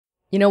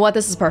You know what?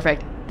 This is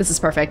perfect. This is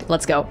perfect.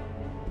 Let's go.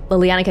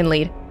 Leliana can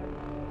lead.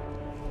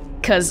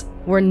 Because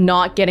we're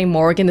not getting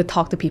Morrigan to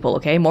talk to people,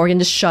 okay? Morrigan,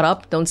 just shut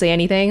up. Don't say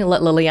anything.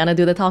 Let Leliana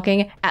do the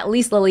talking. At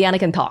least Leliana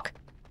can talk.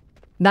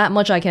 That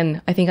much I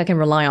think I can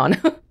rely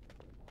on.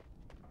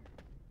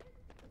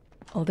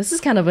 Oh, this is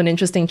kind of an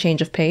interesting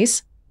change of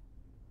pace.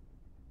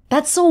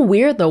 That's so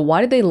weird, though.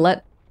 Why did they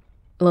let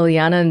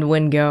Leliana and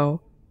Wynn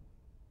go?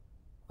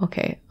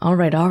 Okay.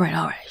 Alright.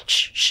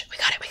 Shh. We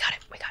got it.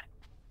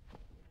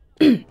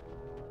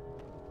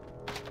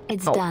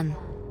 It's done.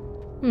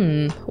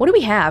 What do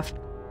we have?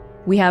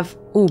 We have...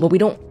 Ooh, but we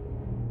don't...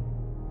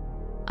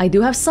 I do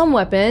have some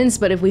weapons,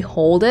 but if we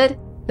hold it,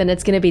 then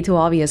it's gonna be too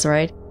obvious,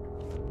 right?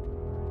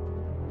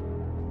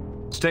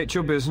 State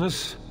your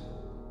business.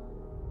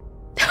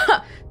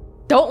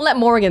 Don't let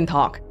Morrigan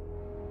talk.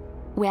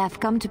 We have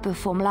come to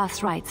perform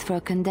last rites for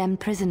a condemned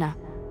prisoner.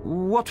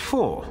 What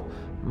for?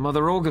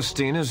 Mother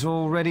Augustine is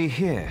already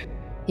here.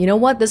 You know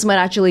what? This might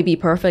actually be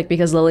perfect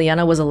because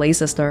Leliana was a lay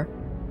sister.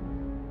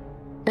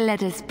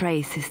 Let us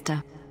pray,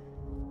 sister.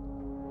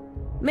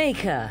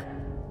 Maker,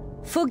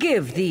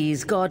 forgive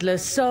these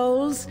godless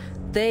souls.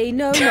 They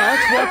know not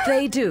what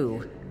they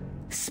do.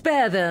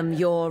 Spare them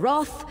your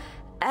wrath,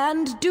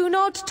 and do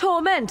not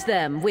torment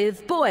them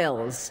with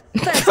boils,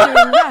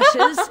 festering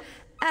rashes,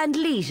 and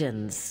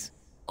lesions.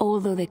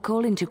 Although they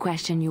call into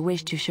question your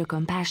wish to show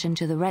compassion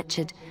to the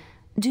wretched,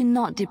 do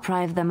not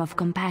deprive them of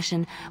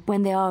compassion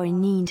when they are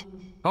in need.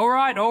 All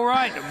right.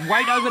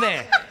 Wait over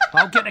there.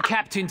 I'll get the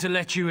captain to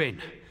let you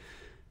in.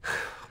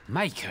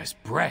 Maker's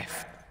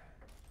breath.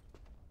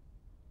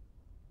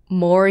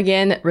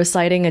 Morrigan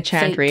reciting a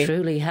chantry. Fate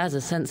truly has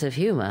a sense of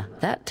humor.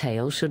 That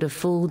tale should have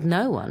fooled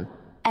no one.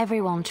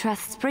 Everyone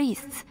trusts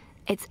priests.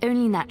 It's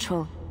only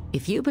natural.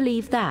 If you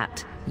believe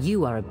that,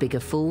 you are a bigger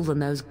fool than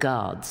those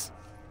guards.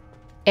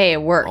 Hey,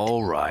 it worked.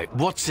 All right,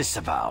 what's this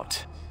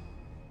about?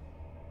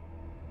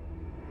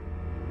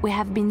 We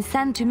have been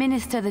sent to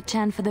minister the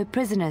chant for the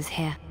prisoners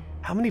here.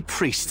 How many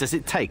priests does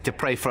it take to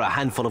pray for a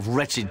handful of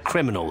wretched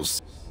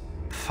criminals?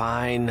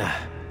 Fine.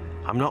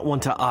 I'm not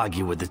one to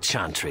argue with the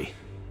chantry.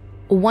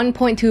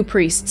 1.2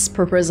 priests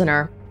per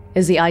prisoner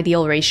is the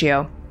ideal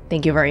ratio.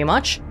 Thank you very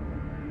much.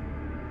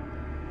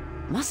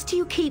 Must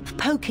you keep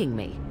poking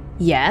me?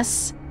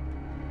 Yes.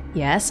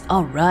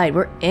 Alright,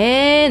 we're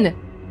in.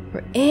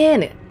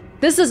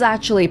 This is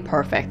actually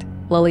perfect.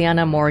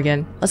 Leliana,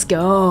 Morrigan. Let's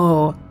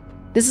go.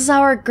 This is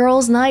our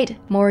girls' night,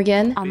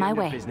 Morrigan. On my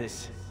way.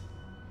 Business.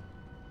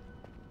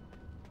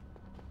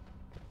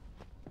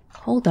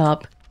 Hold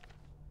up.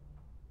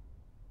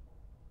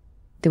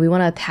 Do we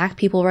want to attack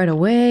people right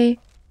away?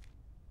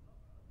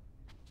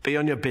 Be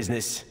on your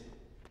business.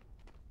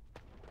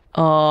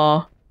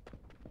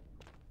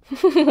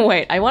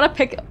 Wait, I want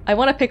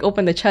to pick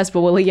open the chest,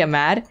 but will he get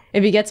mad?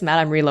 If he gets mad,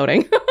 I'm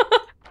reloading.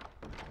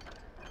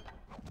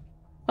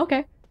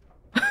 Okay.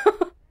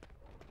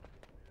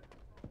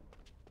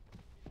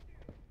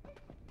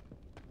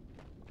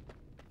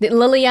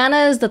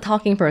 Leliana is the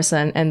talking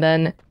person, and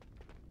then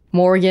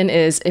Morrigan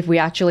is if we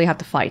actually have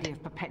to fight.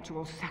 Give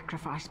perpetual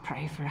sacrifice,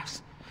 pray for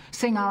us.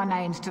 Sing our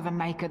names to the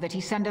Maker, that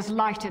he send us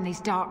light in these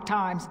dark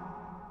times.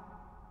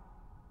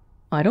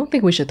 I don't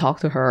think we should talk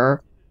to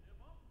her.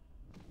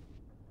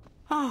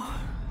 Oh,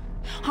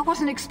 I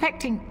wasn't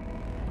expecting...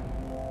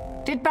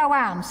 Did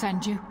Welonz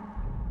send you?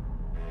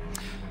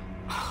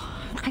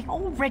 I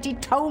already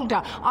told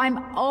her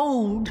I'm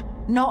old,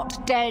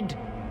 not dead.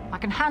 I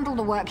can handle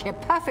the work here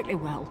perfectly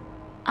well.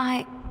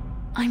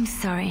 I'm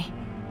sorry.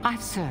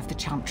 I've served the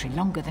chantry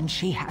longer than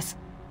she has.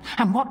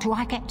 And what do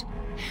I get?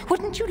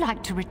 Wouldn't you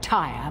like to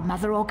retire,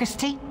 Mother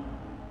Augustine?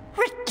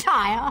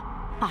 Retire?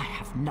 I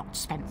have not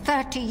spent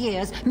 30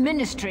 years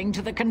ministering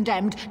to the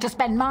condemned to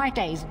spend my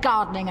days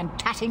gardening and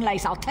tatting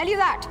lace, I'll tell you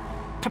that.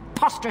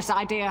 Preposterous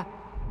idea.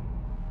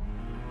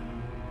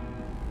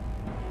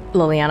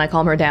 Leliana,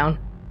 calm her down.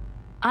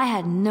 I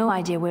had no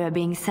idea we were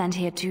being sent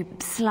here to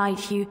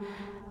slight you.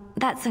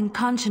 That's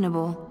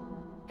unconscionable.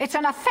 It's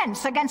an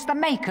offense against the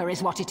Maker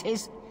is what it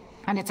is.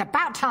 And it's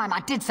about time I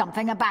did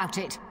something about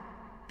it.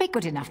 Be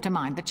good enough to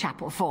mind the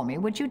chapel for me,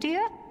 would you,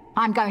 dear?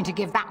 I'm going to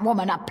give that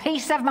woman a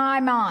piece of my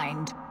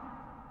mind.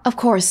 Of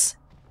course,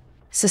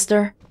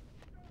 sister.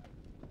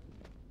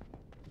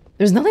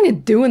 There's nothing to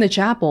do in the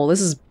chapel.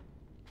 This is...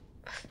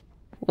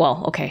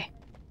 Well, okay.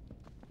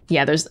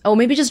 Yeah, there's... Oh,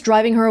 maybe just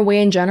driving her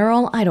away in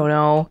general? I don't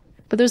know.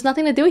 But there's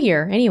nothing to do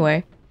here,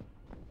 anyway.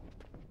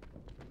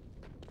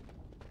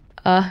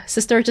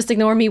 Sister, just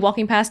ignore me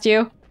walking past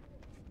you.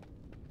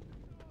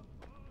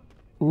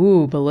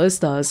 Ooh,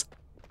 ballistas.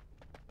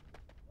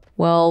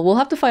 Well, we'll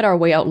have to fight our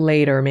way out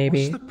later,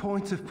 maybe. What's the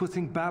point of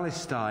putting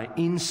ballistae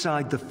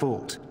inside the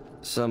fort?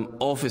 Some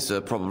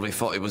officer probably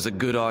thought it was a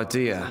good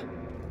idea.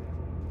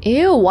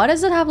 Ew, why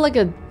does it have like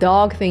a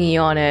dog thingy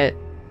on it?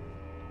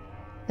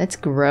 That's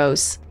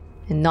gross.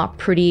 And not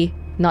pretty,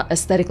 not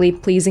aesthetically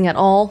pleasing at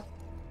all.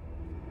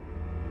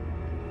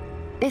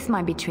 This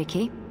might be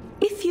tricky.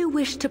 If you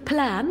wish to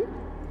plan,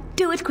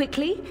 do it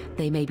quickly.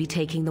 They may be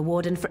taking the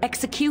warden for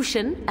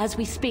execution as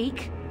we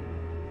speak.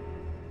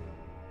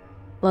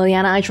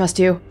 Leliana, I trust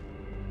you.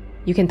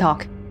 You can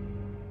talk.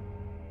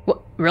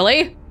 What?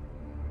 Really?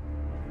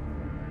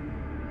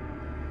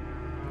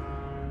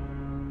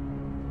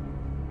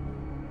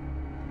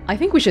 I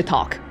think we should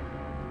talk.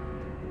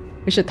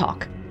 We should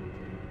talk.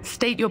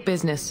 State your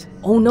business.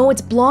 Oh no,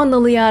 it's blonde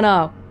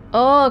Leliana.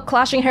 Oh,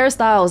 clashing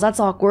hairstyles. That's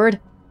awkward.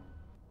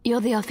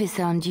 You're the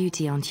officer on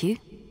duty, aren't you?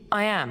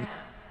 I am.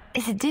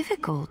 Is it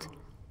difficult?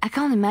 I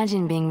can't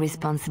imagine being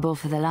responsible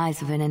for the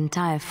lives of an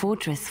entire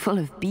fortress full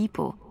of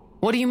people.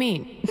 What do you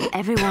mean?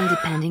 Everyone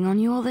depending on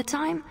you all the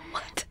time?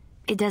 What?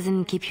 It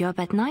doesn't keep you up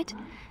at night?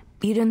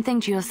 You don't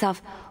think to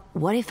yourself,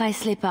 what if I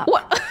slip up?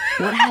 What?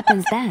 What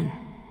happens then?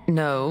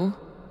 No.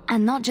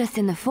 And not just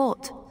in the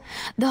fort.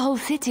 The whole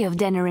city of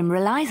Denerim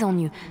relies on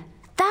you.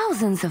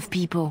 Thousands of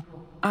people.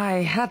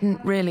 I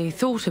hadn't really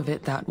thought of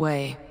it that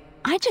way.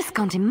 I just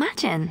can't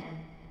imagine.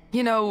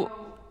 You know,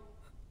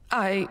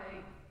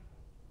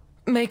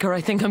 Maker,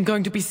 I think I'm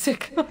going to be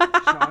sick.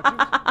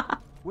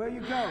 Where are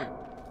you going?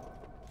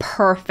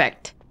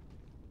 Perfect.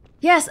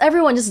 Yes,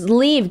 everyone just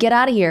leave. Get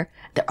out of here.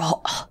 They're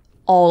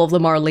all of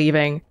them are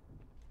leaving.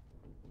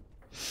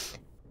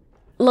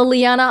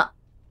 Leliana,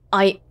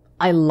 I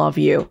love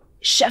you.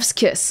 Chef's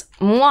kiss.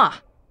 Mwah.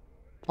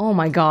 Oh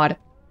my god.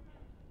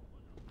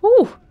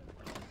 Ooh.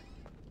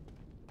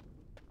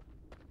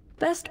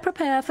 Best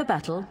prepare for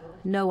battle.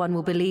 No one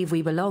will believe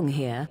we belong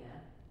here.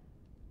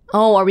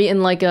 Oh, are we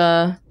in like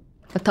a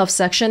tough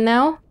section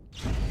now?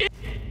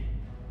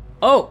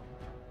 Oh.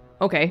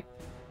 Okay.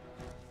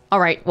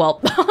 Alright, well,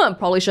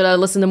 probably should have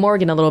listened to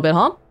Morrigan a little bit,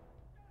 huh?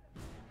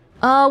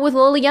 With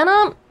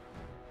Leliana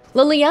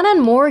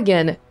and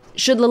Morrigan,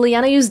 should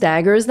Leliana use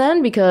daggers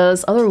then?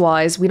 Because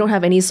otherwise, we don't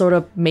have any sort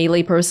of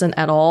melee person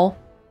at all.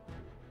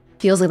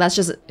 Feels like that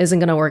just isn't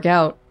gonna work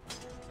out.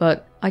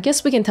 But I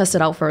guess we can test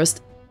it out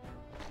first.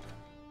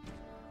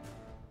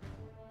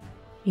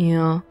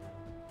 Yeah.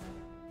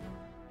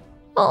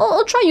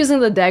 I'll try using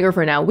the dagger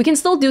for now. We can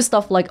still do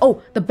stuff like,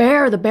 oh, the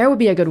bear would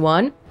be a good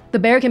one. The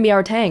bear can be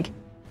our tank.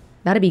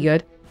 That'd be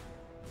good.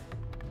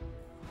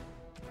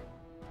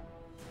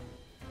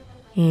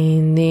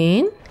 And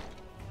then...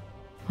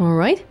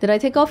 Alright, did I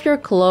take off your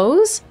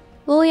clothes,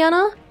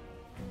 Leliana?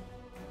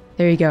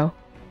 There you go.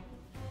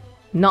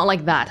 Not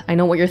like that. I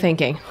know what you're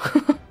thinking.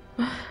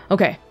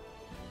 Okay.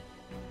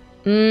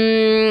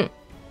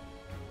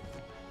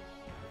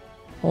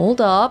 Hold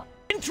up.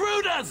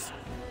 Intruders!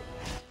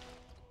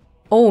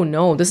 Oh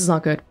no, this is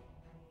not good.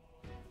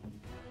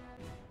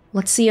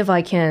 Let's see if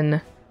I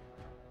can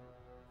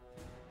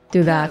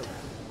do that.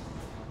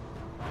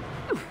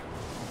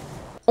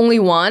 Only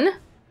one?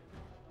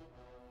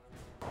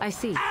 I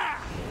see.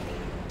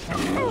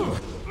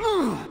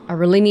 I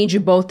really need you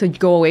both to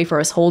go away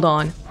first. Hold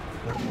on.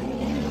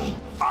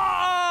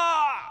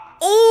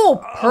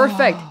 Oh,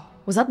 perfect.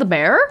 Was that the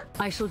bear?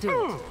 I shall do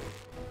it.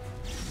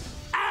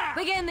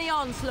 Begin the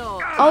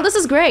onslaught. Oh, this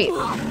is great.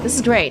 This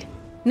is great.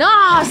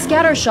 Nah,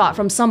 scatter shot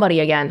from somebody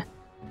again.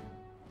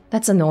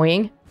 That's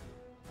annoying.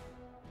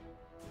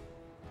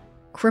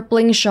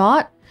 Crippling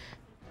shot?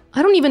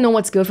 I don't even know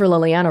what's good for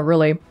Leliana,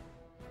 really.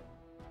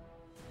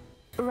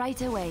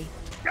 Right away.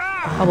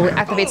 Probably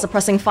activate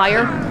suppressing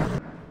fire.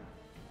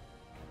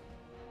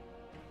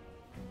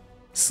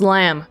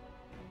 Slam.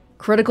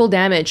 Critical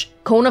damage.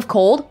 Cone of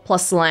cold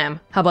plus slam.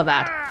 How about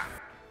that?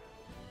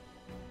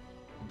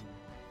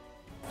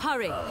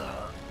 Hurry.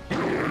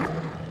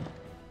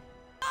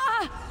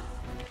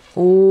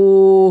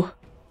 Ooh.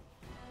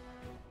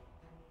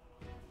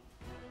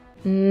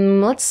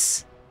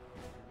 Let's...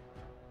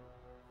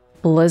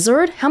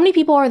 Blizzard? How many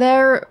people are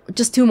there?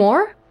 Just two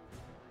more?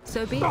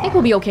 So be I think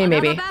we'll be okay,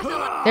 maybe.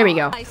 There we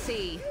go. I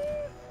see.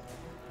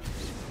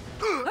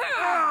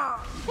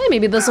 Hey,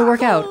 maybe this will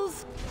work out.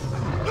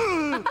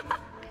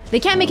 They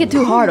can't make it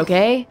too hard,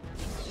 okay?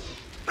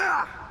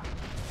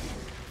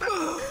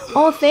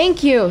 Oh,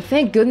 thank you.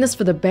 Thank goodness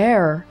for the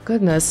bear.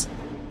 Goodness.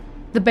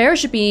 The bear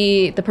should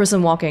be the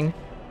person walking.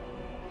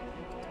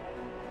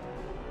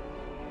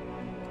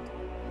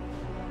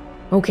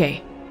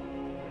 Okay.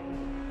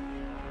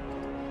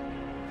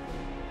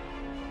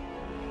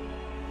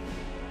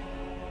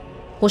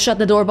 We'll shut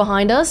the door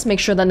behind us, make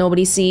sure that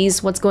nobody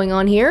sees what's going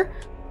on here.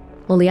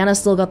 Leliana's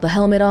still got the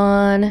helmet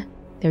on.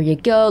 There you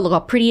go, look how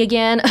pretty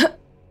again.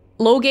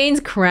 Logain's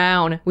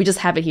crown. We just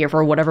have it here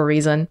for whatever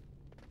reason.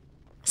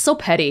 So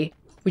petty.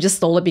 We just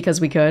stole it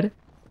because we could.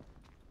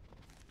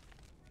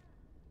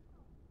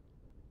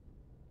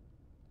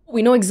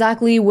 We know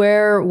exactly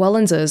where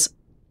Wellens is.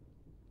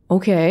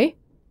 Okay.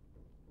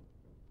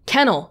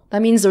 Kennel.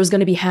 That means there's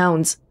gonna be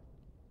hounds.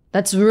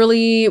 That's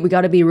really... we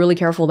gotta be really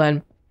careful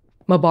then.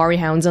 Mabari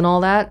hounds and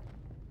all that.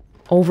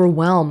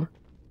 Overwhelm.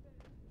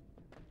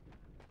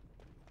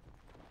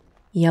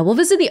 Yeah, we'll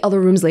visit the other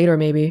rooms later,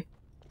 maybe.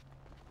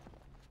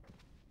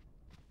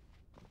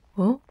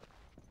 Oh.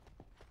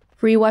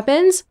 Free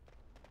weapons?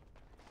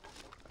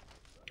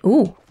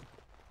 Ooh.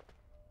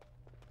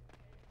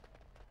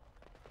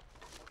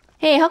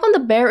 Hey, how come the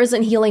bear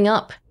isn't healing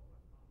up?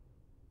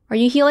 Are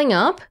you healing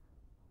up?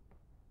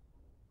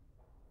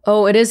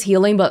 Oh, it is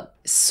healing, but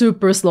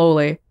super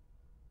slowly.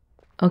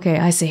 Okay,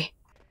 I see.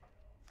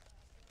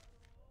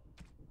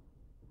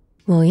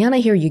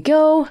 Leliana, here you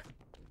go.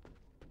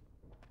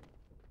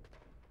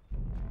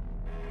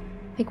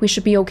 I think we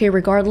should be okay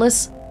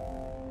regardless.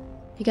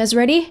 You guys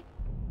ready?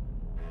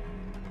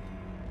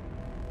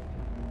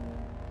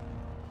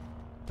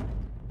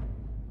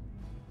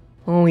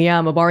 Oh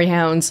yeah, Mabari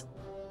hounds.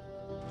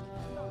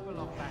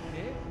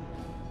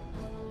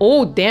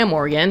 Oh damn,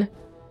 Morrigan.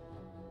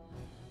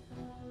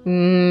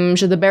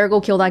 Should the bear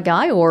go kill that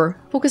guy or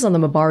focus on the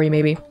Mabari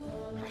maybe?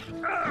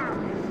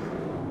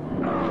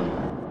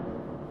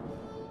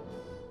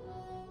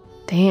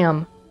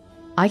 Damn.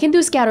 I can do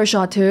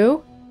scattershot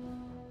too.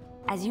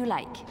 As you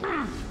like.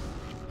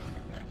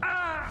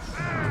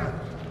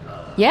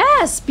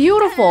 Yes,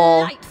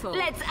 beautiful.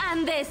 Let's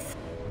end this.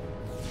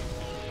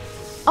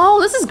 Oh,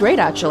 this is great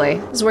actually.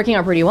 This is working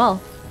out pretty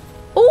well.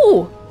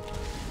 Ooh!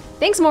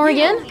 Thanks,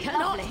 Morrigan.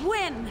 Cannot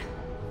win.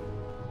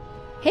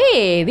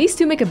 Hey, these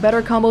two make a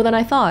better combo than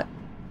I thought.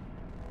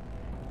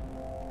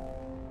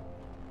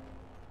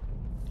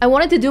 I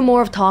wanted to do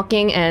more of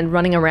talking and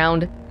running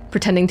around,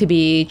 pretending to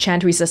be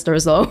Chantry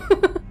sisters though.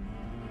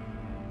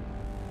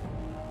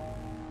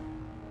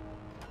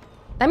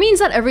 That means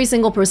that every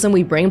single person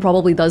we bring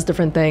probably does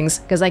different things,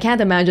 because I can't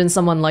imagine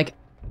someone like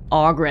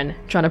Ogren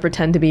trying to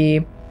pretend to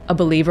be a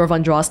believer of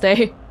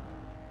Andraste.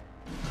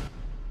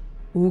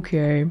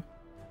 Okay.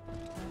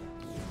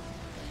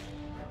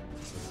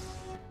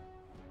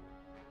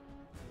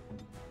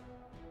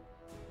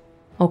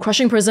 Oh,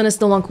 Crushing Prison is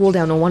still on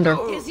cooldown, no wonder.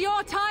 Is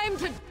your time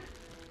to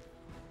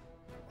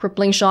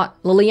Crippling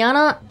shot.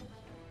 Leliana!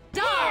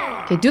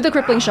 die? Okay, do the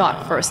crippling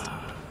shot first.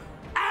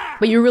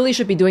 But you really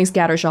should be doing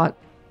scatter shot.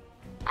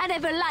 I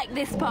never liked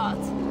this part.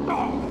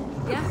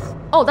 Yes.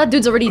 Oh, that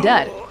dude's already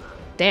dead.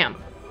 Damn.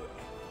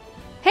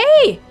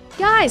 Hey!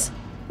 Guys!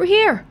 We're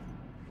here!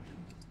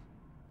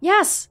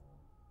 Yes!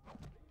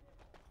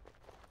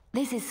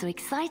 This is so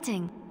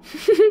exciting.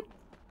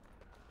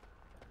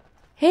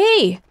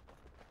 Hey!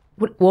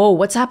 Whoa,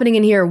 what's happening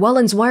in here?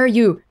 Wellens, why are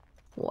you...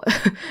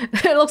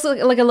 It looks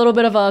like a little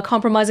bit of a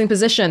compromising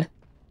position.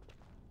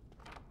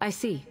 I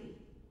see.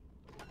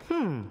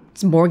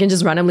 Does Morrigan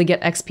just randomly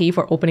get XP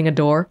for opening a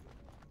door?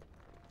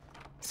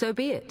 So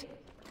be it.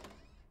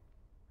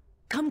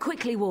 Come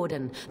quickly,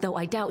 Warden, though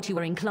I doubt you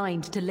are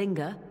inclined to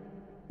linger.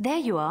 There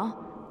you are.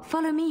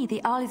 Follow me,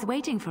 the Arl is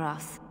waiting for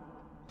us.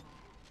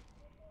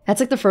 That's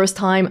like the first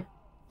time...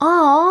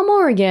 Aw,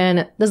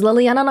 Morrigan! Does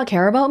Leliana not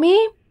care about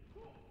me?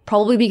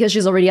 Probably because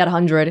she's already at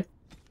 100.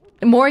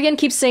 Morrigan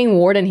keeps saying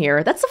Warden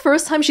here. That's the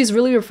first time she's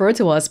really referred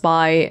to us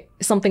by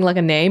something like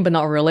a name, but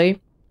not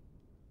really.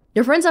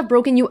 Your friends have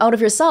broken you out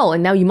of your cell,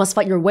 and now you must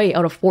fight your way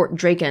out of Fort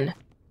Drakon.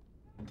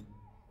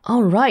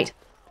 Alright.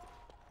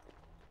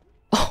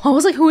 Oh, I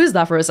was like, who is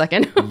that for a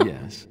second?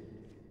 Yes.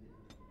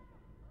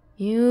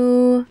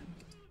 You...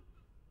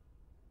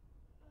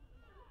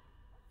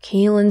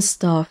 Kaylin's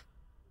stuff.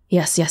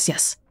 Yes, yes,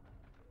 yes.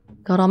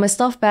 Got all my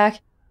stuff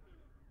back.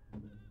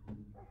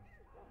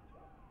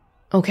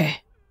 Okay.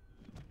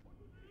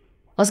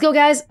 Let's go,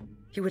 guys!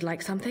 You would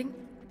like something?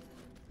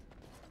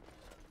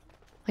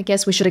 I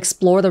guess we should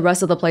explore the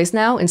rest of the place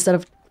now, instead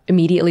of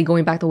immediately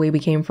going back the way we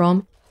came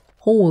from.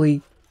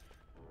 Holy...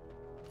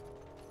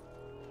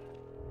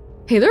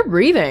 Hey, they're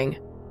breathing!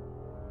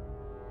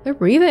 They're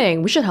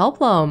breathing! We should help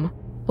them!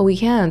 But we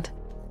can't.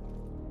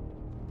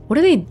 What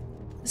are they...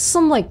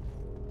 Some, like...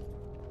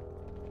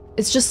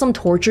 It's just some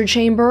torture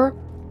chamber?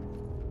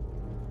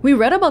 We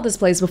read about this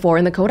place before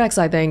in the Codex,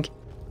 I think.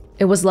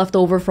 It was left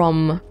over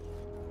from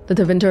the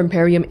Tevinter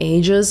Imperium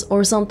ages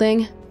or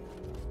something.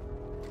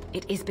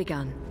 It is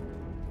begun.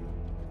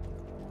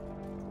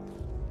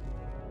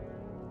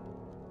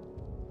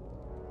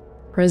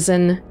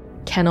 Prison,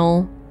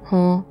 kennel,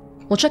 huh?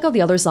 We'll check out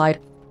the other side.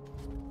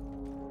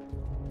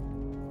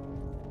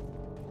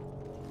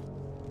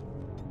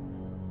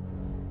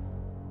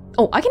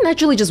 Oh, I can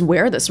actually just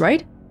wear this,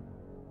 right?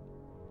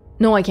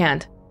 No, I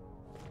can't.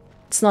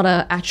 It's not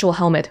an actual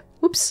helmet.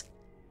 Oops.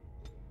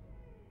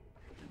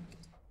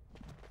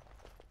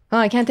 Oh,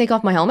 I can't take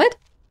off my helmet?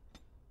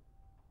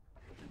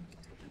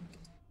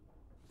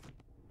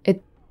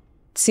 It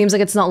seems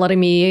like it's not letting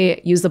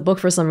me use the book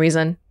for some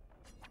reason.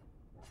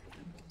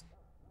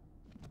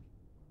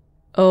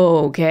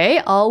 Okay,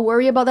 I'll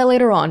worry about that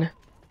later on.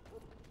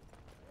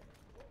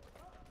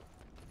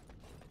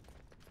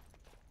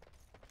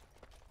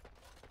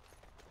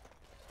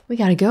 We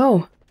gotta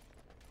go.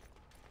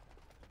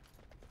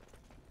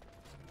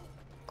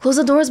 Close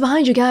the doors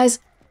behind you guys.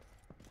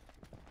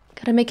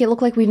 Gotta make it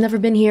look like we've never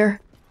been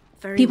here.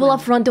 People up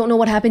front don't know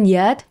what happened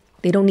yet.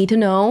 They don't need to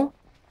know.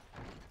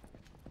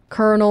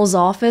 Colonel's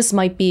office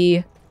might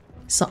be...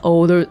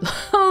 oh, there...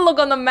 Look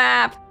on the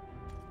map!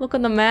 Look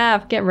on the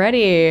map. Get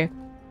ready.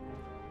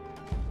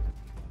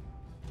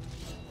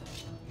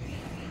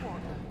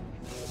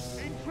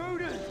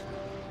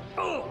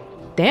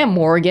 Damn,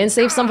 Morrigan.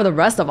 Save some for the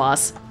rest of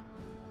us.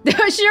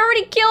 She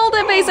already killed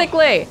it,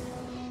 basically!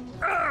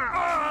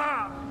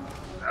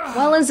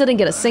 Wellens didn't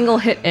get a single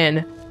hit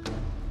in.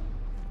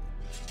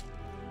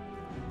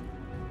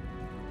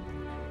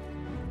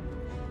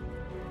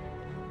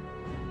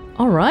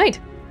 Alright.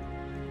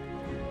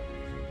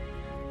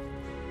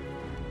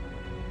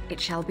 It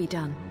shall be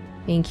done.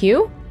 Thank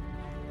you.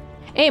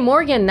 Hey,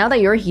 Morrigan, now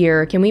that you're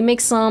here, can we make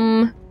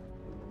some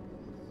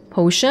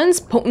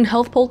potions? Potent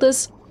health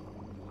poultice?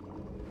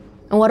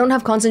 Oh, I don't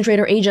have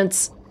concentrator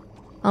agents.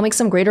 I'll make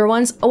some greater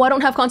ones. Oh, I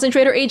don't have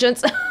concentrator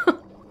agents. I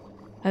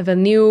have a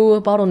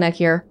new bottleneck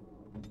here.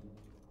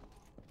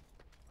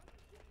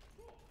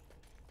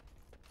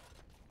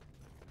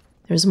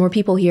 There's more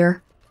people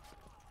here.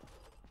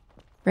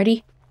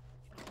 Ready?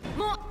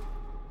 More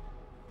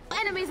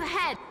enemies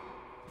ahead.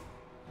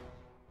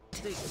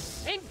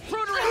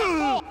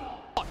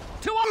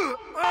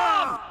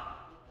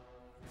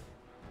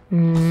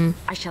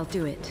 I shall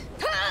do it.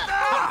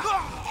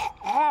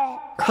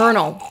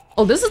 Colonel.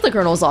 Oh, this is the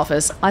Colonel's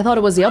office. I thought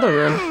it was the other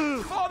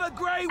room. For the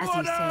Grey As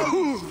you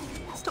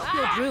say. Stop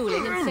your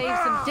drooling and save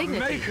some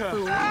dignity,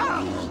 fool.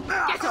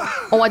 Get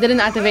off. Oh, I didn't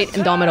activate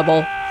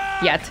Indomitable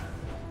yet.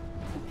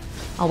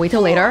 I'll wait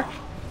till later.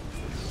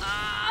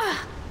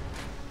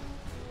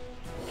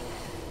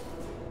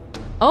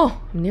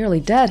 Oh, I'm nearly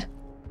dead.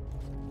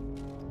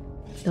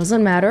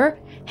 Doesn't matter.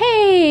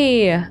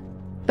 Hey!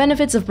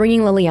 Benefits of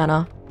bringing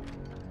Leliana.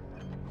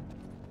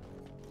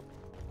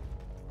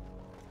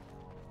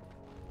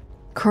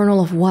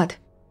 Colonel of what?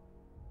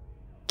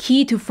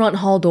 Key to front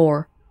hall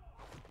door.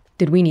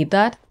 Did we need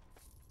that?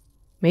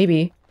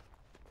 Maybe.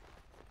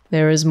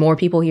 There is more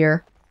people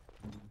here.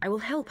 I will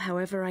help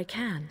however I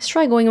can. Let's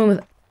try going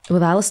in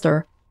with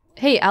Alistair.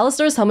 Hey,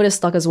 Alistair's helmet is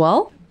stuck as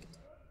well?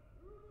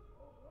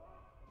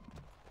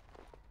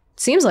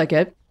 Seems like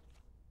it.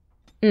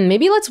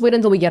 Maybe let's wait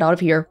until we get out of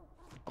here.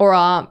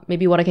 Or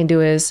maybe what I can do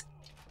is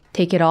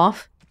take it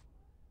off.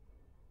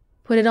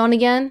 Put it on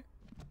again.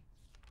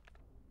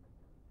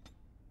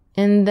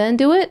 And then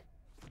do it?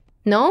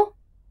 No?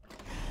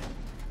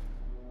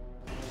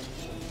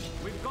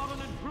 We've got an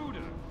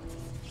intruder.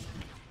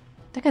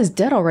 That guy's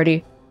dead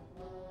already.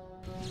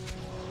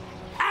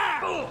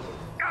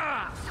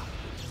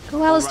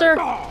 Go, Alistair.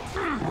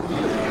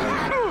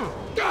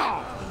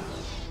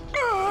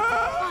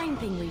 Fine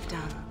thing we've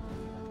done.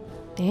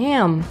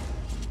 Damn.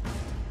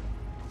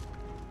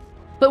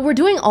 But we're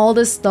doing all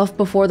this stuff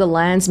before the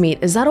lands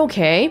meet. Is that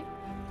okay?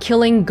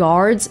 Killing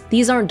guards?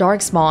 These aren't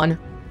darkspawn.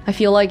 I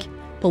feel like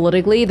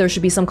politically there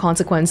should be some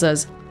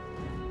consequences.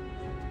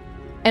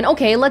 And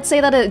okay, let's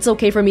say that it's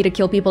okay for me to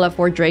kill people at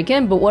Fort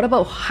Drakon, but what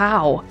about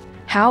how?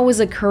 How is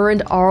a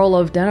current Arl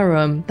of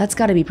Denerim? That's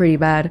gotta be pretty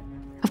bad.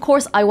 Of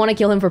course, I want to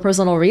kill him for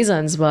personal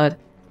reasons, but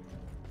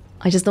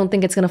I just don't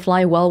think it's gonna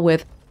fly well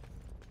with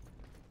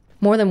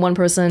more than one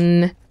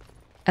person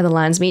at the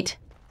lands meet.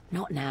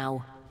 Not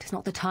now. 'Tis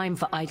not the time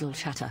for idle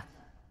chatter.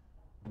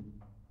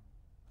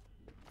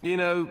 You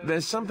know,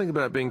 there's something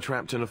about being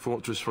trapped in a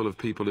fortress full of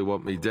people who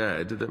want me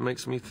dead that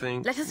makes me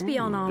think... Let us be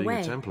on our being way.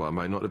 a Templar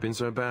might not have been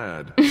so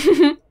bad.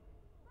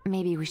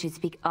 Maybe we should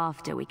speak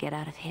after we get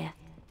out of here.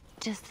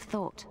 Just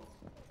thought.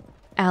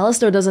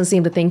 Alistair doesn't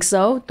seem to think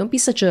so. Don't be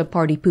such a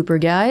party pooper,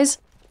 guys.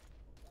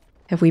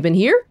 Have we been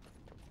here?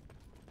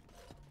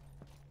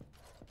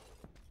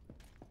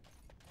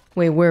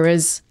 Wait, where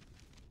is...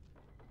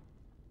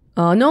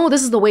 no,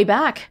 this is the way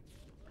back.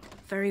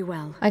 Very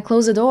well. I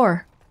closed the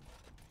door.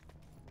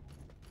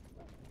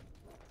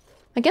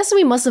 I guess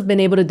we must have been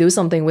able to do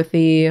something with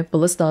the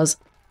ballistas.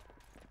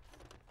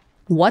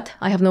 What?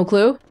 I have no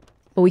clue.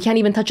 But we can't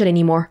even touch it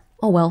anymore.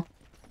 Oh well.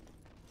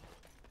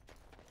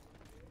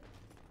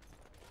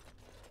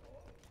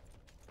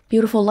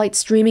 Beautiful light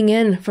streaming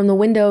in from the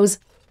windows.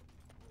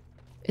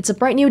 It's a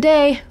bright new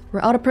day.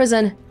 We're out of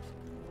prison.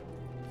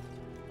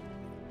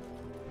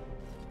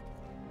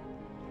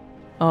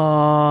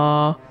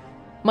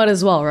 Might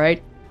as well,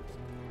 right?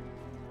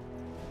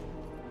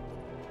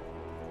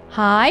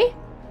 Hi?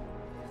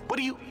 What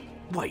do you...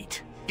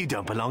 Wait, you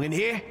don't belong in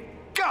here?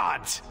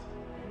 Guards!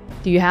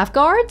 Do you have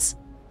guards?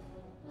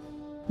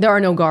 There are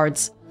no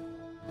guards.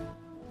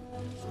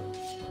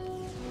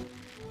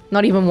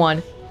 Not even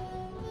one.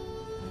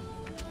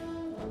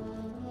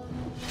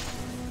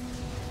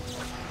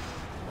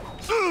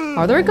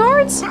 Are there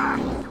guards?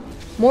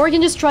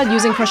 Morrigan just tried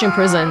using Crushing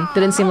Prison.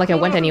 Didn't seem like it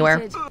went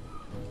anywhere.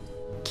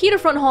 Key to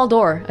front hall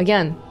door,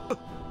 again.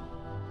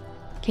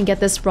 Can get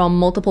this from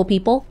multiple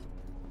people.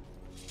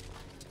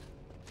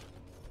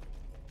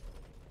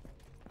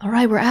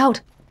 Alright, we're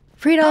out.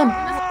 Freedom!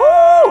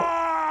 Woo!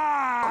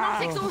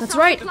 That's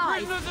right.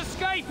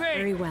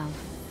 Very well.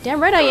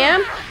 Damn right I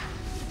am.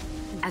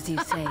 As you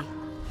say.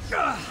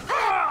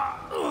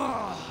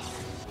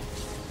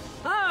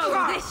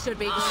 Oh, this should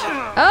be good.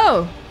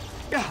 Oh!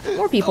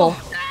 More people.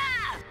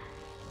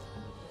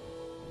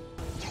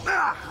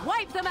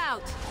 Wipe them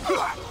out.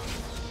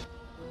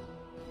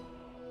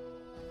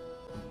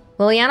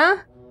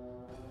 Leliana?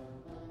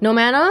 No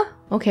mana?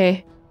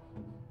 Okay.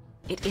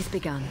 It is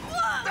begun.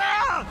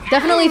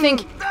 Definitely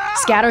think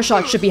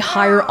Scattershot should be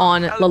higher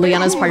on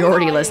Leliana's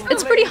priority list.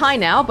 It's pretty high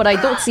now, but I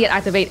don't see it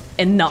activate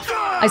enough.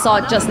 I saw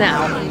it just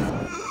now.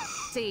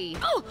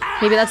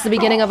 Maybe that's the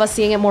beginning of us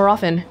seeing it more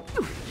often.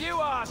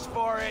 You asked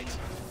for it.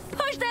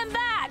 Push them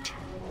back.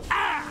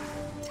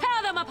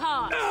 Tear them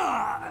apart.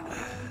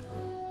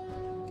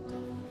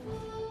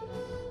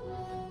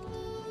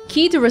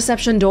 Key to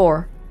reception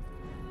door.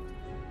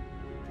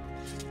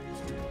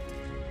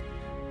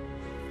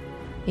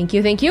 Thank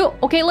you, thank you.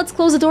 Okay, let's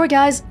close the door,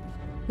 guys.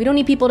 We don't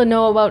need people to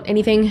know about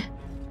anything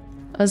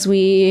as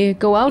we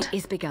go out.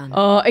 It's begun.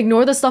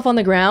 Ignore the stuff on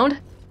the ground.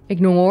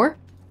 Ignore.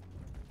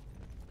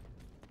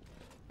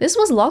 This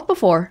was locked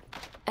before.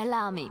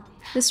 Allow me.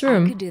 This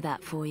room. I could do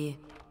that for you.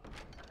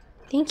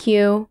 Thank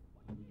you.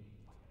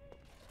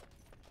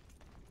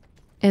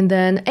 And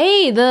then,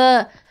 hey,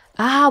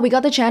 we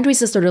got the Chantry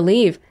sister to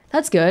leave.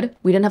 That's good.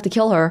 We didn't have to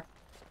kill her.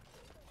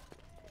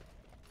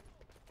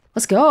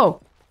 Let's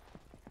go.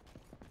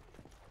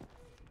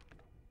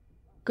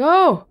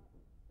 Go.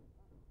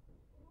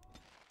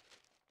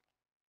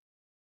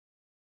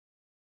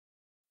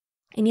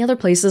 Any other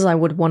places I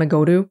would want to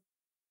go to?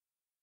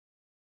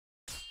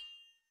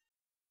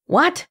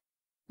 What?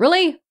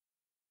 Really?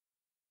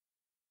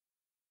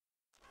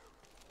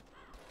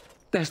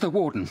 There's the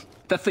Warden,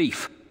 the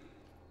thief.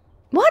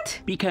 What?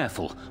 Be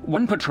careful.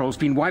 One patrol's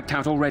been wiped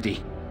out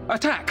already.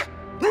 Attack!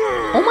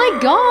 Oh my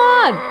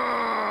god!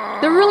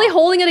 They're really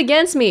holding it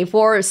against me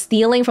for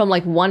stealing from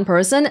like one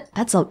person.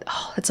 That's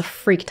a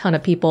freak ton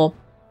of people.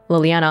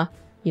 Leliana,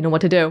 you know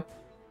what to do.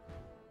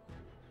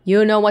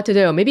 You know what to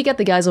do. Maybe get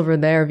the guys over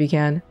there if you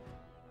can.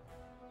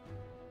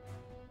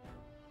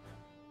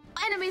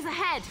 Enemies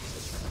ahead!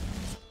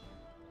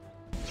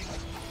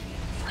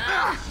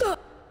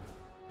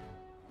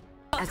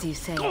 As you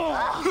say.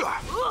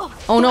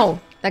 Oh no,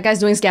 that guy's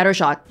doing scatter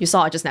shot. You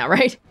saw it just now,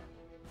 right?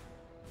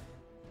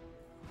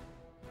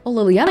 Oh,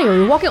 Leliana,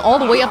 you're walking all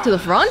the way up to the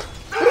front?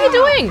 What are you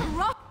doing?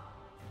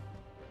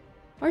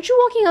 Aren't you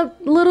walking a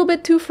little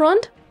bit too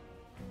front?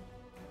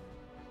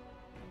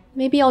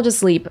 Maybe I'll just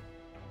sleep.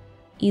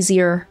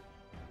 Easier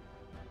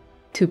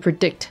to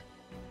predict.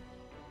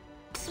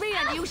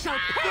 And you shall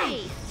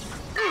pay.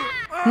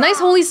 Nice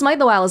holy smite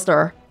though,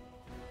 Alistair.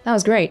 That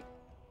was great.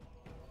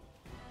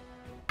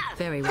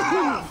 Very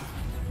well.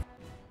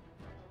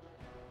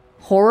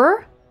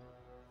 Horror?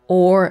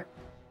 Or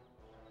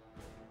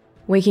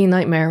Waking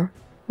Nightmare?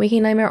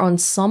 Waking Nightmare on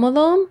some of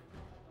them?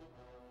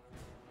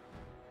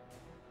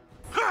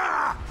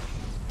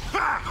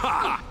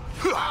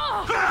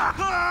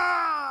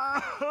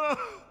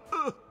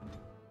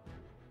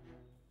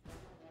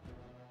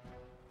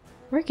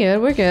 We're good,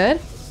 we're good.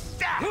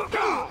 Don't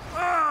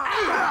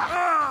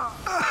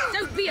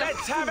be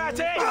Let's have at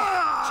it!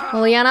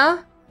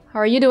 Leliana, how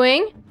are you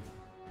doing?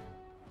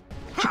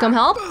 Did you come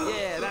help?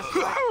 Yeah, that's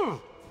right.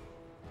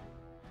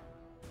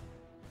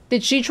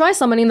 Did she try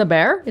summoning the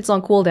bear? It's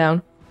on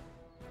cooldown.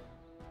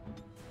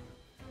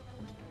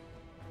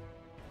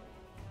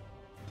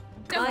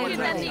 Don't give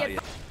them the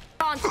advantage.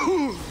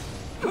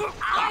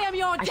 I am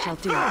your death. I shall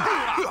do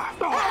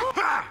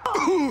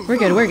it. We're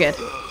good, we're good.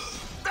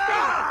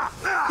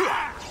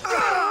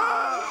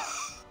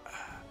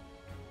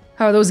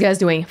 How are those guys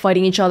doing?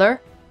 Fighting each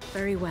other?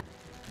 Very well.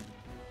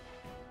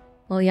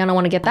 Leliana,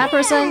 want to get that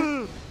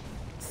person?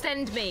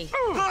 Send me.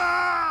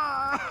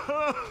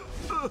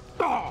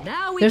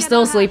 Now They're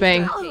still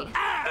sleeping.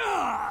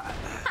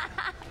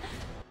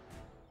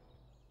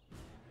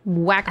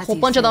 Whack a whole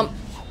bunch of them.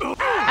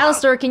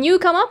 Alistair, can you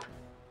come up?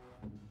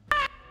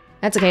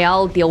 That's okay,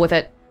 I'll deal with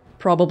it.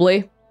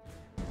 Probably.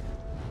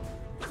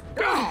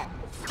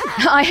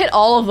 I hit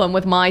all of them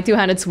with my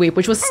two-handed sweep,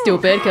 which was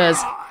stupid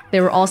because they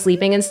were all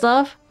sleeping and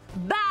stuff.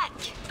 Back.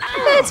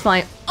 It's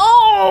fine.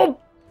 Oh!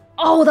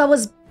 Oh, that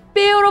was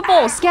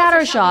beautiful!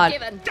 Scatter shot.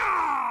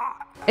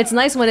 It's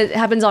nice when it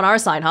happens on our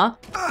side, huh?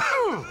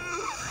 For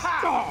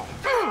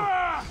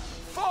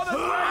the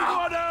Grey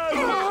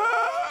Warden!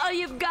 All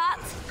you've got?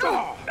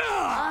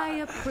 I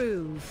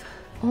approve.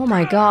 Oh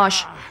my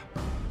gosh.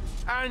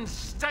 And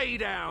stay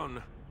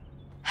down.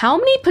 How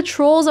many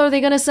patrols are they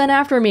gonna send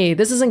after me?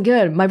 This isn't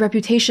good. My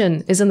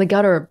reputation is in the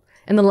gutter,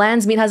 and the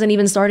Lands meet hasn't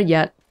even started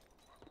yet.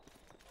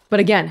 But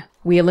again,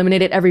 we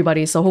eliminated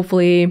everybody, so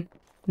hopefully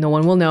no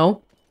one will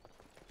know.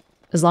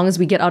 As long as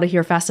we get out of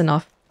here fast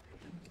enough.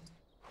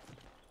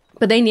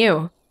 But they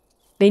knew.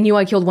 They knew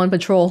I killed one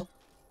patrol,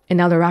 and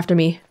now they're after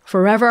me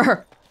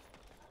forever.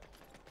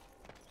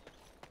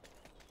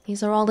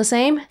 These are all the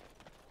same?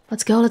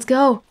 Let's go, let's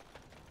go.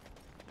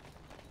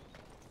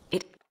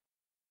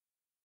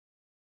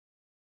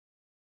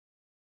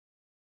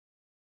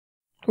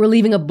 We're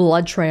leaving a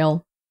blood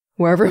trail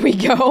wherever we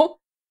go.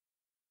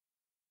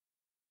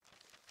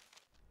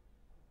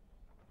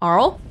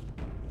 Arl?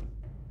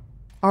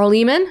 Arl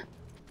Eamon?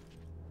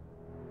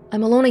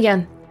 I'm alone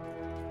again.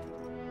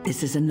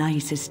 This is a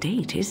nice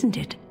estate, isn't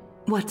it?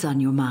 What's on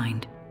your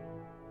mind?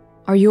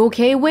 Are you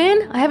okay,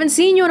 Wynne? I haven't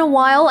seen you in a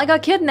while. I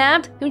got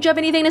kidnapped. Don't you have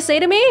anything to say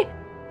to me?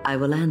 I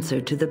will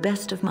answer to the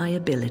best of my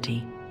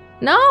ability.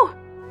 No?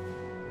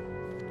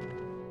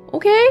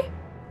 Okay.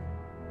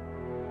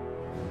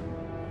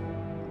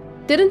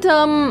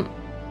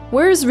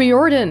 Where's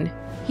Riordan?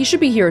 He should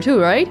be here too,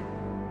 right?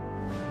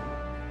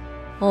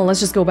 Oh,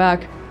 let's just go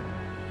back.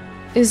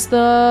 Is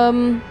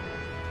the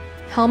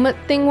helmet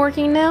thing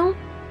working now?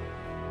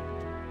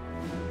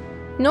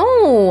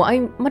 No, I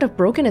might have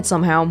broken it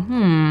somehow.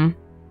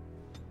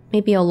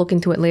 Maybe I'll look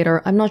into it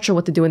later. I'm not sure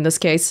what to do in this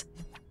case.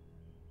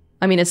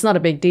 I mean, it's not a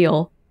big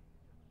deal.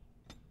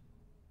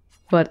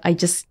 But I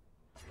just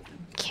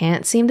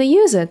can't seem to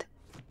use it.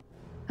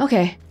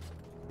 Okay,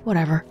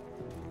 whatever.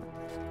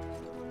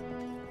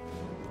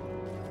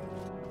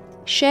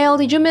 Shale,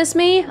 did you miss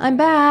me? I'm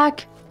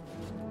back.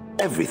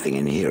 Everything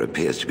in here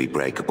appears to be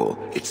breakable.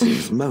 It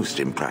seems most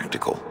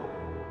impractical.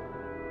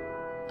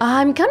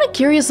 I'm kind of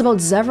curious about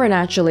Zevran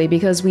actually,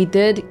 because we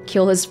did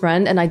kill his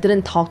friend and I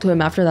didn't talk to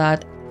him after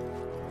that.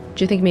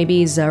 Do you think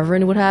maybe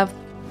Zevran would have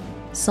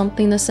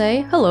something to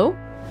say? Hello?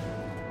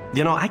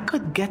 You know, I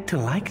could get to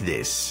like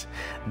this.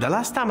 The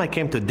last time I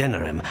came to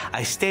Denerim,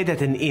 I stayed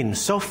at an inn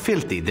so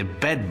filthy the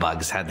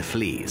bedbugs had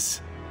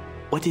fleas.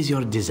 What is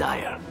your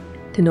desire?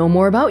 To know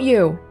more about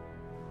you.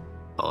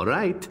 All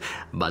right,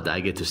 but I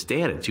get to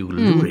stare at you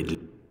luridly.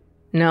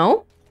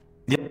 No?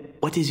 Yeah,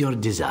 what is your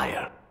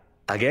desire?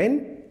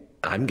 Again?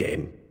 I'm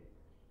game.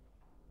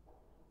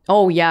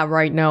 Oh yeah,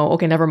 right, no.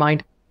 Okay, never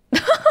mind.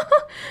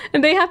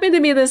 And they happen to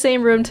be in the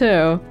same room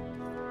too.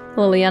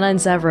 Leliana and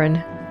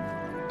Zevran.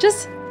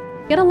 Just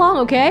get along,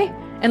 okay?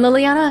 And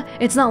Leliana,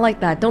 it's not like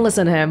that. Don't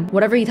listen to him.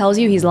 Whatever he tells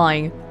you, he's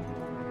lying.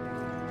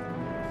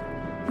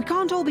 We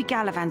can't all be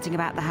gallivanting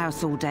about the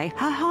house all day.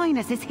 Her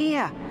Highness is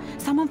here.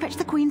 Someone fetch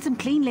the Queen some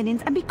clean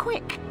linens and be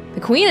quick.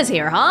 The Queen is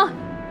here, huh?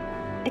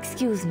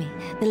 Excuse me.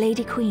 The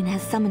Lady Queen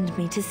has summoned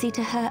me to see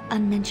to her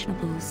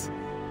unmentionables.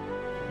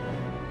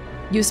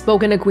 You've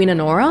spoken to Queen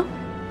Honora?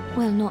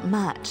 Well, not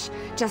much.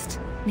 Just,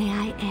 may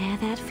I air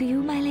that for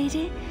you, my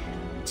lady?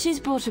 She's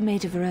brought a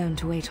maid of her own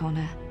to wait on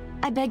her.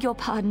 I beg your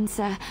pardon,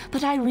 sir,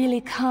 but I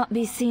really can't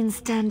be seen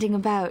standing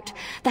about.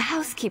 The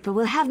housekeeper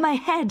will have my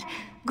head.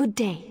 Good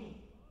day.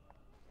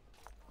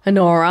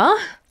 Honora?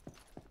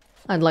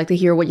 I'd like to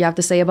hear what you have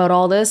to say about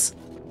all this.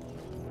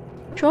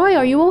 Troy,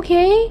 are you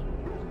okay?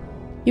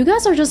 You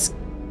guys are just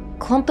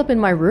clumped up in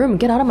my room.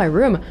 Get out of my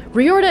room.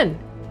 Riordan!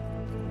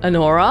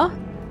 Honora?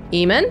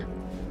 Eamon?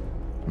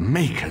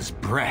 Maker's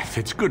breath.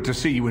 It's good to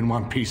see you in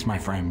one piece, my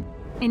friend.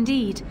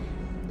 Indeed.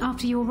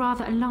 After your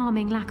rather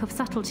alarming lack of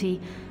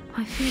subtlety,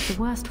 I feared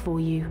the worst for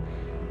you.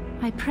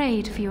 I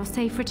prayed for your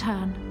safe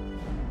return.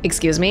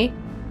 Excuse me?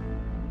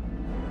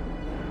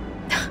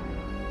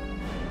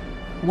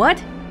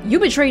 What? You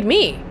betrayed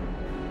me!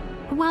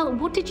 Well,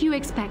 what did you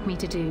expect me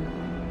to do?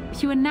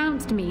 You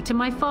announced me to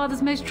my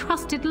father's most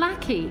trusted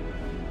lackey.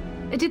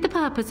 Did the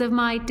purpose of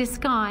my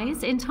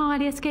disguise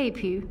entirely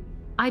escape you?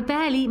 I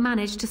barely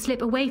managed to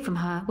slip away from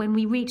her when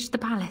we reached the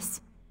palace.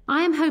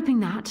 I am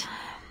hoping that,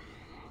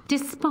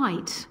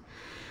 despite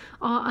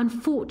our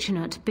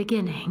unfortunate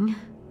beginning,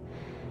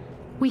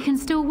 we can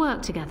still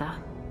work together.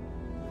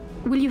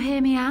 Will you hear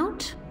me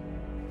out?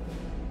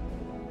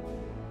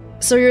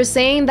 So you're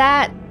saying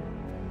that...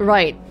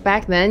 Right,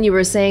 back then you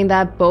were saying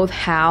that both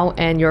Hao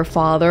and your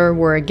father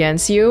were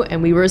against you,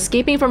 and we were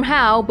escaping from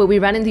Hao, but we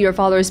ran into your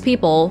father's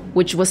people,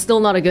 which was still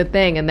not a good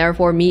thing, and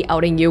therefore me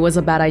outing you was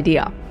a bad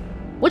idea.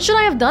 What should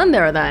I have done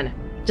there then?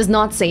 Just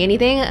not say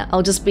anything?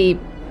 I'll just be...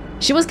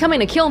 She was coming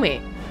to kill me.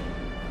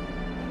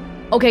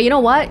 Okay, you know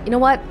what?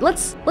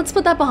 Let's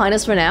put that behind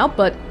us for now,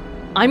 but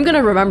I'm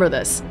gonna remember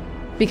this.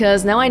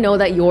 Because now I know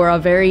that you're a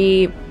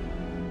very...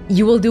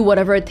 You will do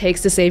whatever it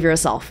takes to save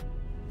yourself.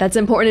 That's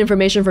important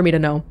information for me to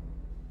know.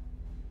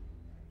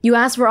 You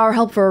asked for our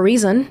help for a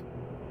reason.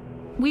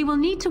 We will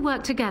need to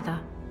work together,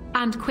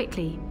 and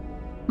quickly.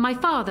 My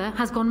father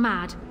has gone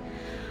mad.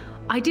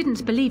 I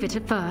didn't believe it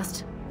at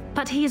first,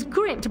 but he is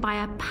gripped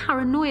by a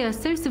paranoia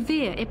so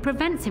severe it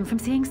prevents him from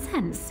seeing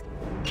sense.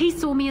 He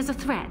saw me as a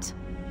threat.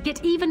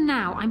 Yet even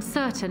now, I'm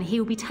certain he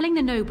will be telling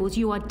the nobles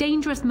you are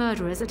dangerous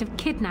murderers that have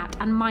kidnapped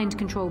and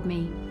mind-controlled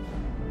me.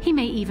 He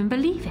may even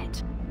believe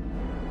it.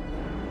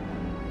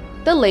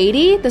 The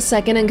lady, the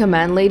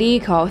second-in-command lady,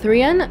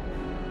 Kauthrian,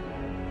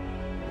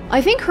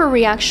 I think her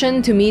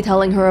reaction to me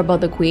telling her about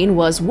the Queen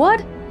was,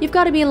 what? You've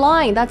got to be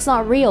lying, that's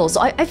not real.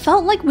 So I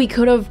felt like we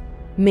could have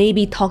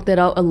maybe talked it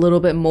out a little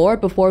bit more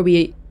before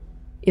we,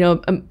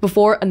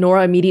 before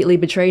Honora immediately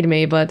betrayed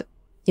me, but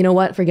you know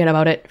what? Forget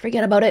about it.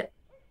 Forget about it.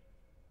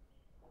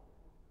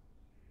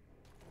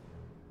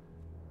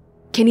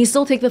 Can he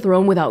still take the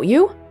throne without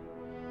you?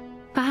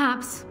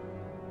 Perhaps.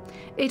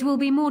 It will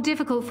be more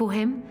difficult for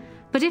him,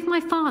 but if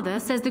my father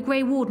says the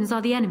Grey Wardens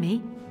are the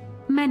enemy,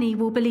 many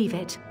will believe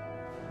it.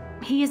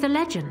 He is a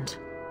legend.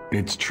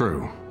 It's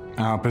true.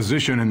 Our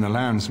position in the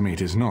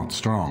Landsmeet is not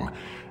strong,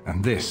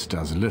 and this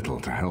does little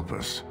to help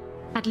us.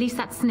 At least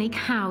that snake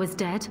Hao is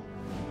dead.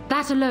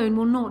 That alone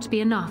will not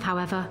be enough,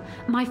 however.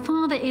 My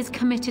father is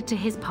committed to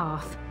his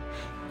path.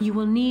 You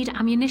will need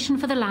ammunition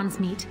for the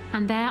Landsmeet,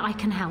 and there I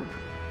can help.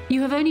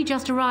 You have only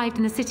just arrived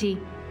in the city,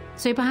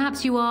 so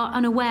perhaps you are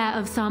unaware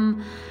of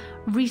some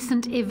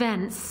recent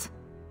events.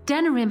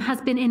 Denerim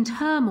has been in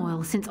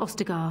turmoil since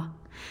Ostagar.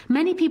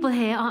 Many people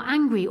here are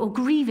angry or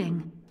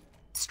grieving.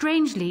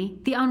 Strangely,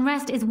 the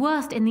unrest is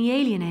worst in the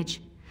alienage.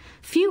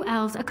 Few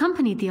elves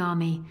accompanied the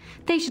army.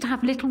 They should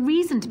have little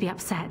reason to be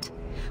upset,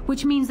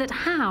 which means that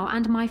Hao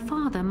and my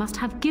father must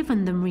have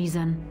given them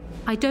reason.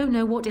 I don't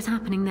know what is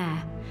happening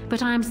there,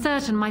 but I am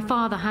certain my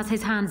father has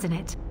his hands in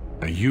it.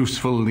 A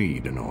useful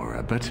lead,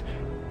 Honora, but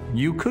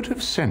You could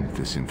have sent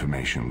this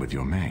information with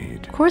your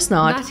maid. Of course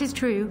not. That is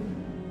true.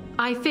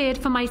 I feared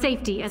for my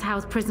safety as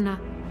house prisoner.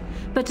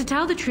 But to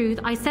tell the truth,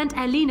 I sent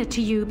Elena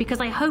to you because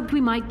I hoped we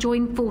might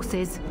join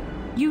forces.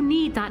 You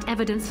need that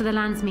evidence for the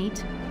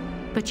Landsmeet.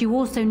 But you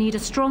also need a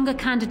stronger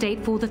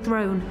candidate for the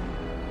throne.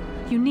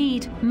 You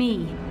need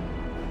me.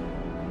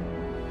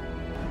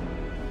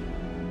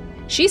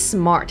 She's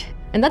smart.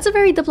 And that's a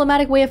very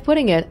diplomatic way of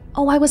putting it.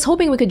 Oh, I was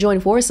hoping we could join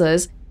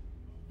forces.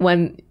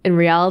 When in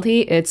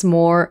reality, it's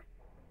more,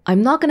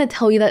 I'm not gonna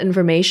tell you that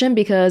information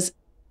because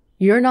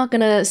you're not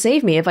gonna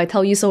save me if I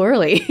tell you so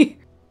early.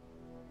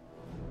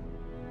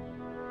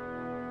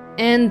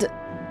 And,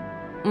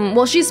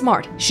 well, she's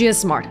smart. She is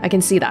smart. I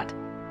can see that.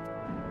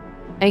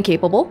 And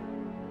capable.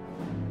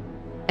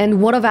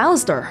 And what of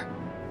Alistair?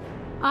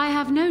 I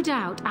have no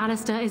doubt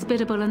Alistair is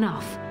biddable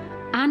enough.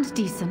 And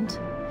decent.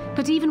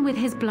 But even with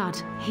his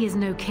blood, he is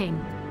no king.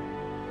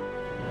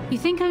 You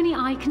think only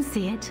I can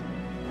see it?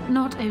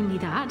 Not only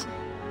that,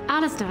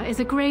 Alistair is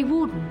a Grey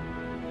Warden.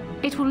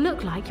 It will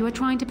look like you are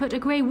trying to put a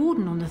Grey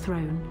Warden on the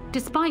throne,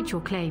 despite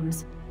your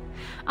claims.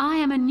 I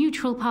am a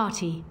neutral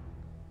party.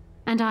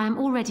 And I am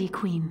already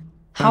queen.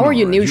 How are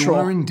you neutral?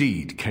 You are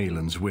indeed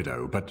Kaelin's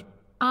widow, but...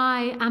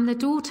 I am the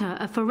daughter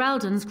of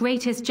Ferelden's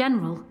greatest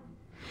general.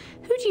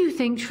 Who do you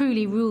think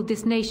truly ruled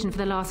this nation for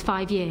the last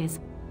 5 years?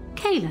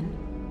 Kaelin.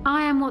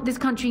 I am what this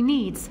country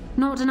needs,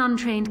 not an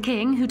untrained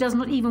king who does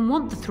not even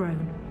want the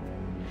throne.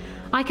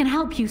 I can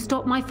help you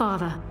stop my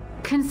father.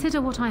 Consider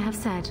what I have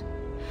said.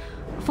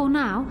 For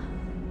now,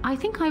 I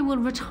think I will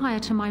retire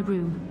to my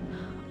room.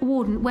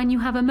 Warden, when you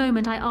have a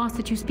moment, I ask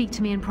that you speak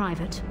to me in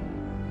private.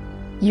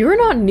 You're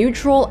not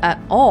neutral at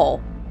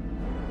all.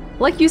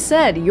 Like you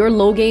said, you're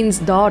Logain's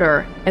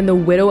daughter and the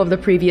widow of the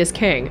previous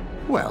king.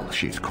 Well,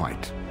 she's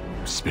quite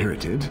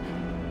spirited.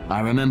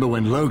 I remember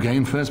when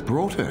Logain first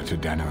brought her to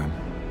Denerim.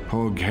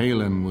 Poor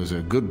Kaelin was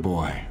a good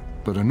boy,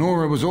 but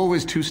Honora was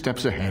always 2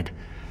 steps ahead.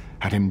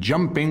 Had him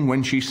jumping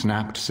when she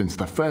snapped since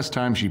the first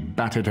time she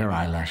batted her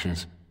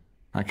eyelashes.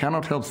 I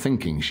cannot help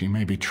thinking she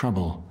may be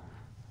trouble,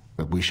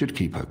 but we should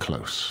keep her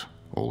close,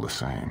 all the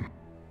same.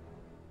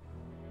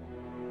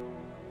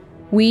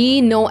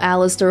 We know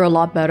Alistair a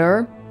lot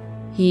better.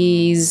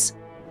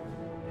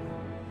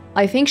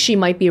 I think she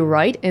might be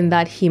right in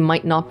that he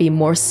might not be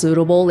more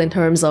suitable in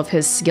terms of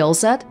his skill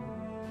set,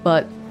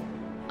 but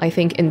I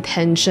think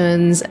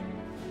intentions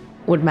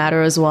would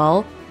matter as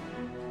well.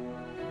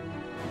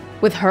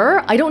 With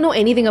her, I don't know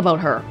anything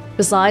about her,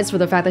 besides for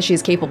the fact that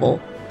she's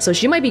capable. So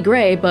she might be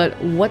Grey, but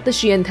what does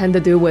she intend to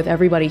do with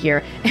everybody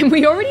here? And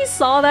we already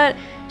saw that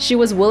she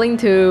was willing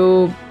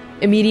to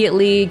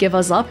immediately give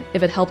us up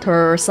if it helped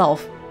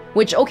herself.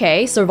 Which,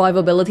 okay,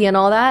 survivability and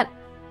all that,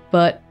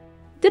 but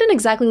didn't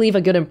exactly leave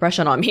a good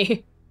impression on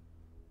me.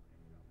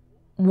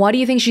 Why do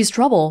you think she's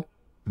trouble?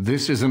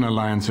 This is an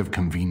alliance of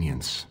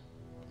convenience.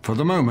 For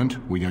the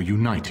moment, we are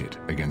united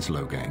against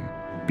Logain.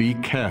 Be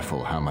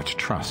careful how much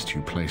trust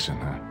you place in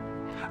her.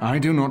 I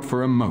do not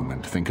for a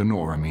moment think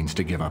Honora means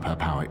to give up her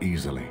power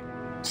easily.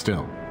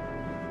 Still,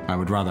 I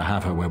would rather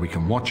have her where we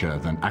can watch her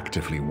than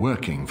actively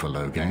working for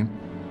Logain.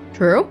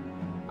 True.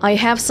 I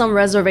have some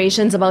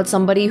reservations about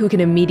somebody who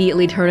can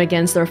immediately turn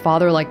against their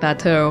father like that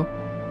too.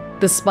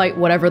 Despite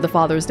whatever the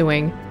father's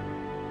doing.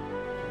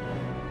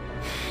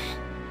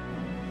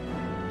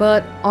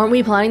 But aren't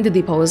we planning to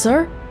depose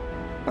her?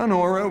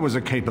 Honora was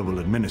a capable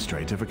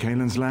administrator for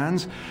Kaelin's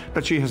lands,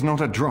 but she has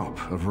not a drop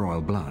of royal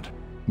blood.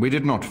 We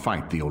did not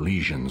fight the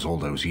Orlesians all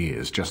those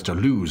years just to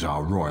lose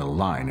our royal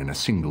line in a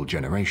single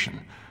generation.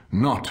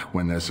 Not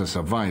when there's a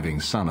surviving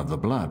son of the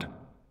blood.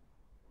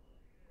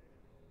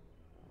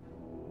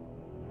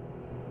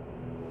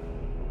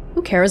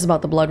 Who cares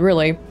about the blood,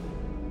 really?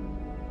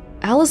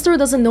 Alistair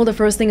doesn't know the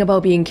first thing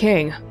about being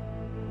king.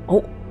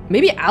 Oh,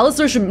 maybe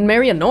Alistair should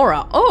marry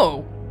Honora.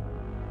 Oh!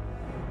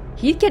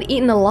 He'd get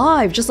eaten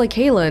alive, just like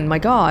Kaelin, my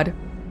god.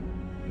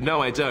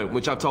 No, I don't,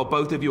 which I've told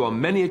both of you on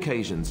many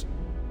occasions.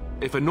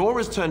 If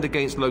Honora's turned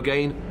against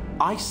Logain,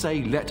 I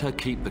say let her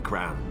keep the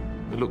crown.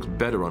 It looks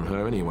better on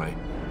her anyway.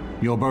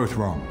 You're both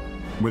wrong.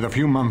 With a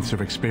few months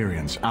of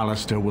experience,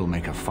 Alistair will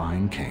make a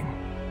fine king.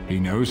 He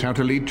knows how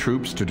to lead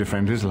troops to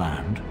defend his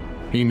land.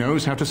 He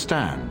knows how to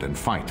stand and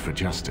fight for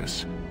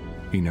justice.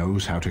 He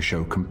knows how to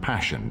show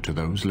compassion to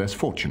those less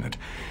fortunate,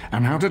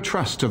 and how to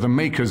trust to the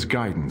Maker's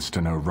guidance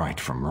to know right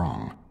from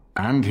wrong.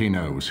 And he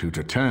knows who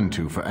to turn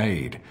to for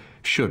aid,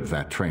 should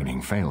that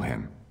training fail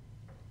him.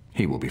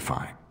 He will be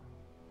fine.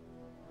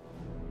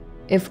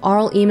 If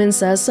Arl Eamon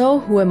says so,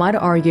 who am I to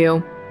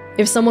argue?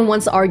 If someone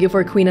wants to argue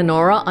for Queen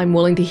Honora, I'm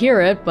willing to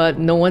hear it, but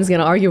no one's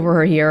gonna argue for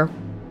her here.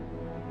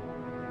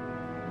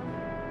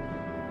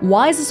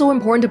 Why is it so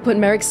important to put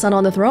Merrick's son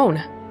on the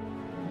throne?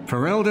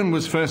 Ferelden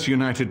was first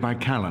united by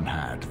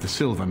Calenhad, the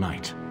Silver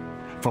Knight.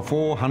 For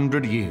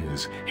 400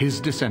 years, his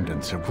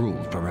descendants have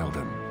ruled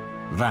Ferelden.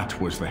 That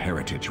was the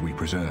heritage we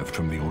preserved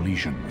from the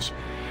Orlesians.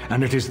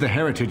 And it is the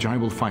heritage I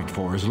will fight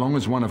for as long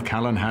as one of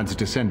Calenhad's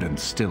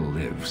descendants still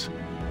lives.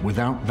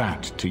 Without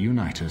that to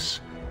unite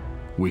us,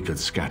 we could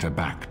scatter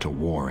back to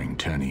warring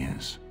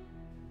Turniers.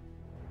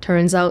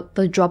 Turns out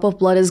the drop of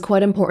blood is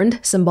quite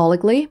important,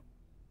 symbolically.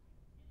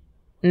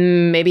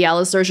 Maybe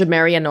Alistair should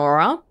marry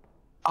Anora?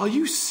 Are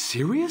you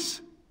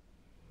serious?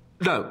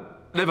 No,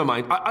 never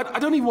mind. I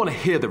don't even want to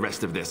hear the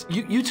rest of this.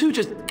 You two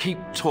just keep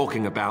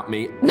talking about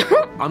me.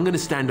 I'm going to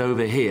stand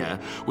over here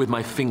with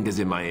my fingers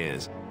in my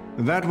ears.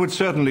 That would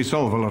certainly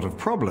solve a lot of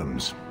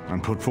problems,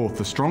 and put forth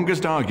the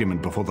strongest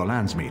argument before the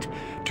Landsmeet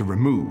to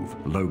remove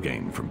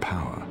Loghain from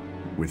power.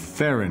 With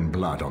Therin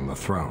blood on the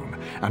throne,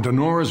 and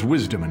Anora's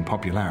wisdom and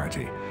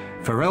popularity,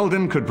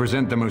 Ferelden could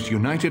present the most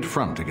united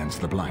front against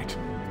the Blight.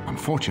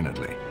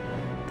 Unfortunately,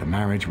 the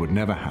marriage would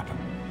never happen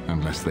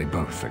unless they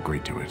both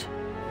agreed to it.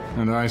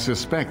 And I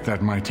suspect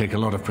that might take a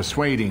lot of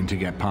persuading to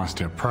get past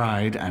her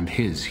pride and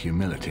his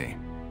humility.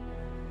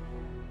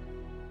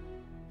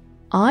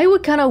 I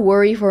would kind of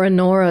worry for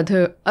Anora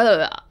to...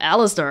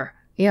 Alistair.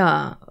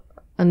 Yeah.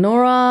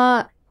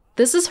 Anora...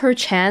 This is her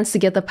chance to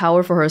get the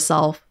power for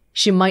herself.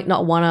 She might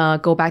not want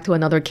to go back to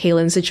another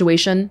Kaelin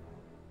situation.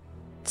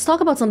 Let's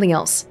talk about something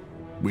else.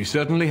 We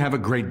certainly have a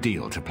great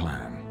deal to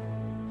plan.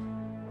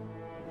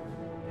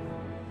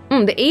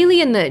 The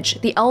alienage,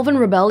 the Elven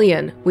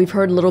Rebellion. We've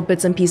heard little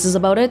bits and pieces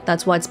about it.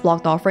 That's why it's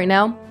blocked off right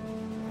now.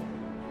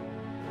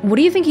 What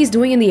do you think he's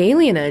doing in the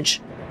alienage?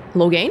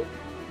 Loghain?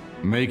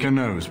 Maker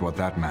knows what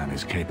that man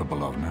is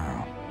capable of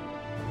now.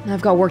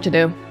 I've got work to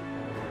do.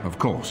 Of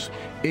course,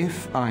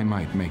 if I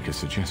might make a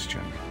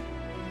suggestion,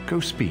 go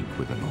speak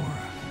with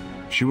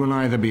Anora. She will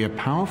either be a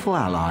powerful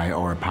ally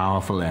or a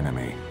powerful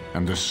enemy,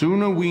 and the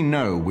sooner we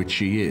know which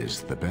she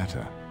is, the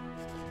better.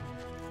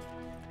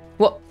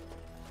 What?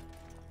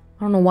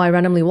 I don't know why I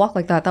randomly walked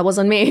like that. That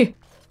wasn't me.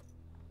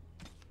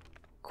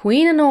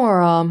 Queen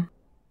Anora.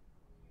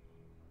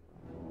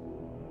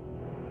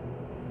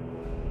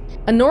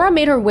 Anora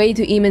made her way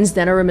to Eamon's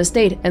Denerim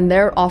estate and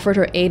there offered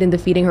her aid in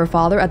defeating her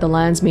father at the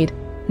Landsmeet.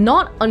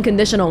 Not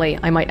unconditionally,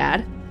 I might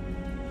add.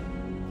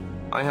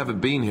 I haven't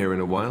been here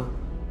in a while.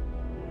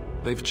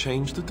 They've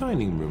changed the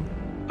dining room.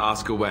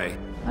 Ask away.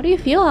 How do you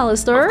feel,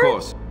 Alistair? Of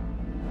course.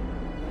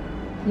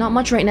 Not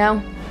much right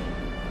now.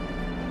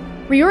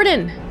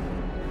 Riordan!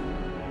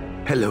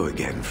 Hello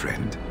again,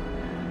 friend.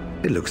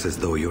 It looks as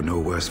though you're no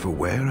worse for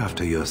wear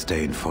after your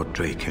stay in Fort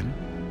Drakon.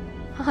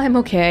 I'm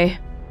okay.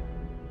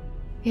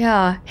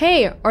 Yeah.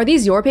 Hey, are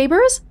these your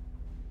papers?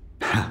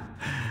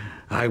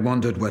 I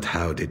wondered what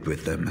Howe did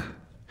with them.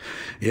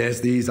 Yes,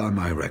 these are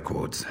my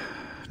records.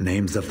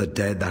 Names of the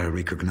dead I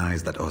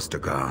recognized at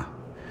Ostergar.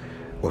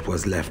 What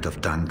was left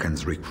of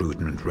Duncan's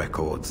recruitment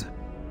records.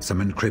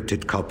 Some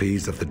encrypted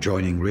copies of the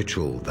joining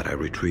ritual that I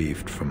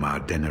retrieved from our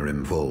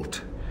Denerim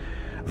vault.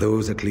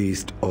 Those at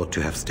least ought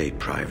to have stayed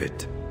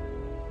private.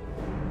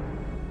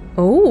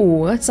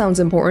 Oh, that sounds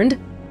important.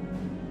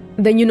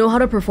 Then you know how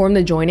to perform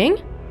the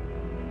joining?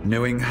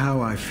 Knowing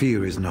how, I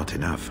fear, is not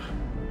enough.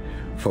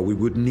 For we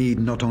would need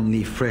not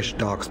only fresh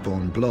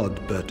Darkspawn blood,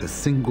 but a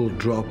single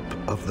drop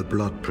of the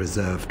blood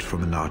preserved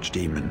from an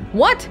archdemon.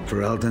 What?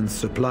 Ferelden's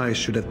supply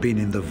should have been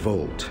in the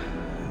vault.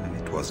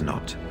 It was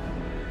not.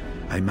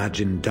 I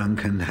imagine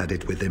Duncan had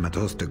it with him at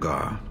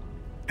Ostergar,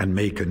 and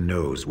Maker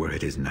knows where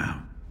it is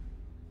now.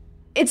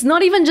 It's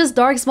not even just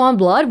Darkspawn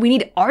blood, we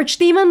need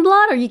archdemon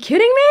blood? Are you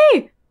kidding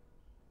me?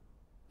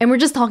 And we're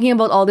just talking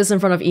about all this in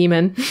front of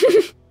Eamon.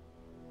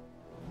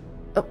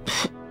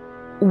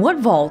 What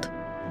vault?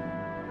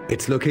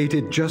 It's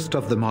located just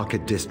off the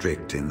Market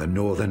District in the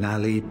northern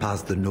alley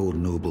past the Old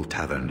Noble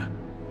Tavern.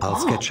 I'll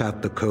sketch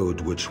out the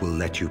code which will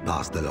let you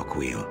pass the lock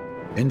wheel.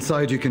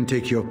 Inside you can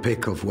take your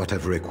pick of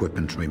whatever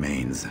equipment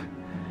remains.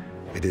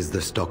 It is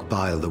the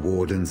stockpile the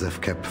Wardens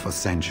have kept for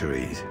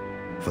centuries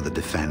for the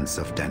defense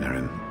of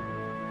Denerim.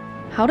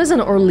 How does an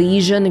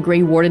Orlesian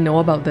Grey Warden know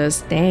about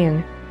this?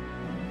 Dang.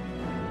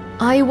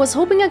 I was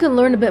hoping I could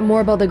learn a bit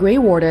more about the Grey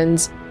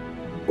Wardens.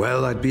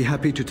 Well, I'd be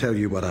happy to tell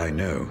you what I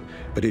know,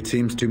 but it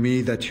seems to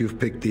me that you've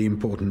picked the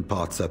important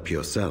parts up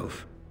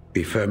yourself.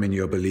 Be firm in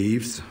your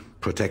beliefs,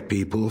 protect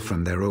people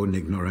from their own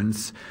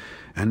ignorance,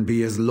 and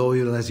be as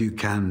loyal as you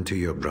can to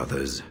your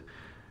brothers,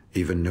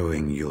 even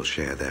knowing you'll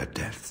share their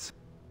deaths.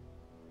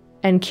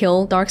 And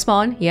kill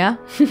Darkspawn, yeah?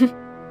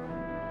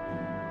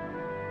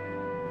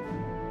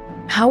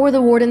 How were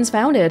the Wardens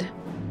founded?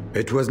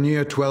 It was near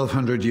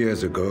 1200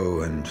 years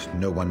ago, and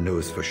no one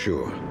knows for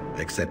sure,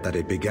 except that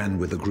it began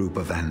with a group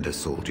of Ander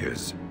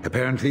soldiers.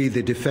 Apparently,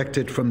 they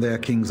defected from their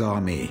king's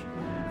army,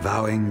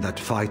 vowing that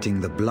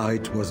fighting the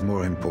Blight was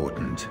more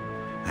important,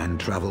 and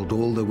traveled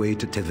all the way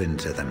to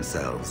Tevinter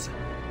themselves.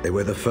 They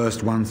were the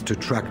first ones to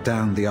track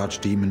down the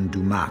archdemon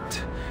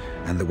Dumat,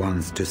 and the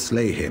ones to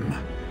slay him,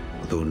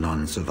 though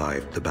none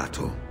survived the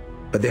battle.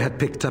 But they had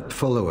picked up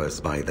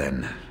followers by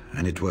then,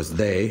 and it was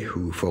they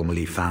who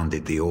formally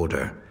founded the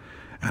Order,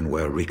 and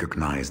were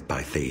recognized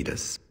by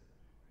Thedas.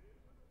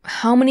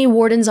 How many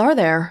Wardens are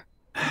there?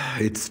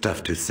 It's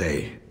tough to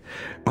say.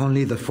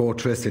 Only the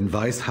fortress in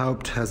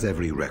Weishaupt has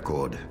every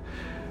record.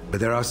 But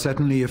there are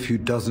certainly a few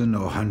dozen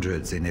or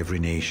hundreds in every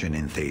nation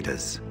in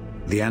Thedas.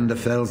 The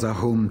Anderfells are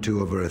home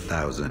to over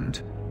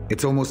 1,000.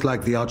 It's almost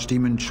like the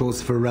Archdemon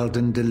chose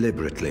Ferelden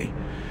deliberately,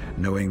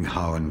 knowing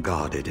how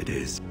unguarded it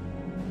is.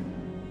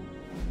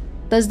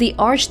 Does the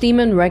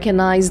archdemon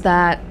recognize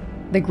that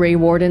the Grey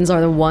Wardens are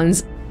the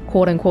ones,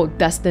 quote-unquote,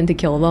 destined to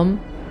kill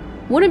them?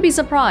 Wouldn't be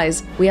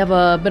surprised. We have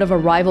a bit of a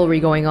rivalry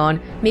going on.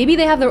 Maybe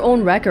they have their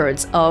own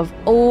records of,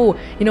 oh,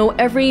 you know,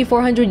 every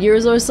 400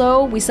 years or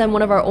so, we send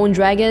one of our own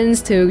dragons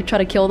to try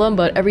to kill them,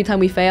 but every time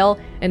we fail,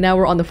 and now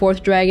we're on the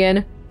 4th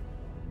dragon.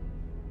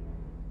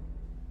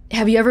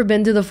 Have you ever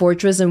been to the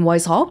fortress in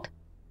Weishaupt?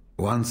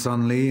 Once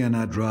only, and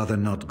I'd rather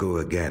not go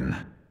again.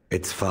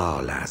 It's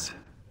far, lass,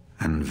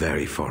 and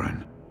very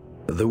foreign.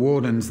 The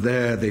Wardens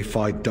there, they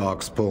fight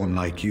darkspawn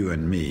like you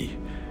and me,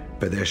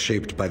 but they're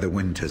shaped by the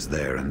winters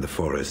there in the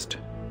forest.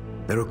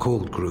 They're a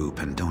cold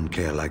group and don't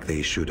care like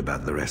they should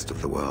about the rest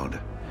of the world.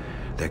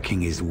 Their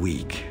king is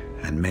weak,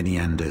 and many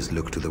Anders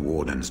look to the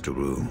Wardens to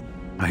rule.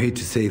 I hate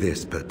to say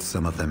this, but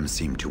some of them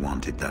seem to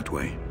want it that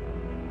way.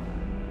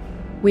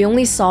 We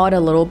only saw it a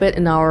little bit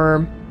in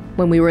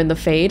when we were in the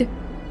Fade.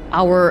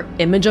 Our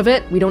image of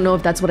it, we don't know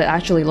if that's what it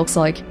actually looks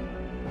like.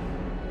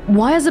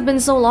 Why has it been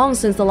so long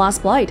since the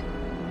last Blight?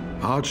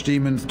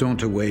 Archdemons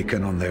don't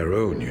awaken on their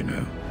own, you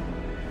know.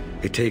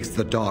 It takes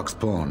the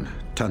darkspawn,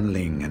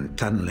 tunneling and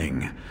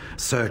tunneling,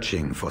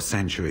 searching for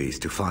centuries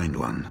to find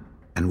one.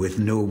 And with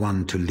no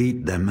one to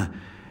lead them,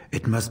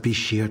 it must be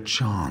sheer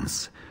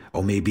chance,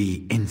 or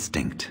maybe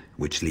instinct,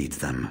 which leads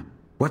them.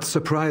 What's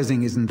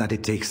surprising isn't that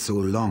it takes so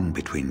long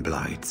between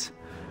blights.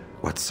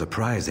 What's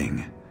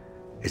surprising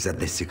is that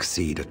they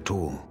succeed at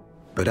all.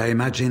 But I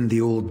imagine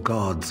the old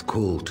gods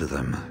call to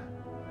them.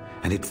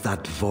 And it's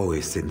that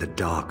voice in the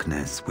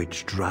darkness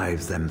which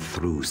drives them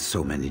through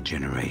so many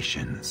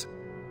generations.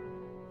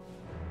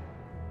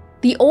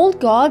 The old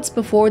gods,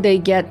 before they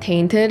get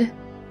tainted,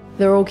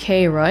 they're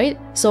okay, right?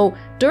 So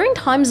during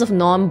times of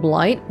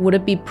non-blight, would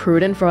it be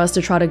prudent for us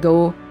to try to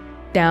go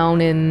down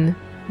in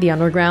the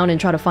underground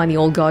and try to find the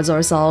old gods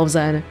ourselves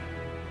and,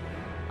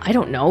 I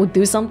don't know,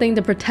 do something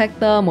to protect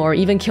them or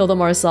even kill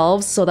them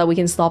ourselves so that we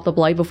can stop the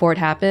blight before it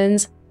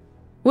happens?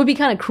 Would be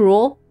kind of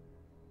cruel,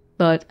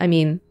 but I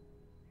mean,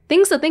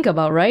 things to think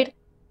about, right?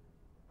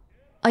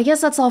 I guess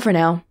that's all for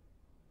now.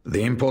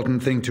 The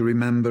important thing to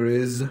remember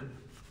is,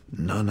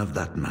 none of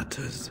that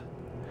matters.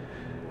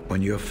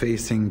 When you're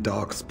facing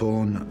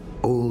darkspawn,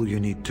 all you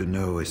need to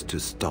know is to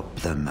stop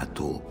them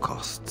at all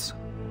costs.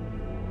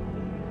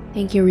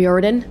 Thank you,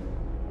 Riordan.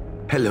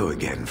 Hello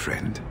again,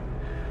 friend.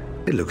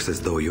 It looks as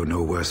though you're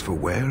no worse for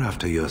wear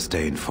after your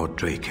stay in Fort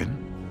Drakon.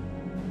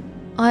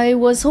 I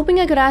was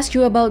hoping I could ask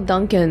you about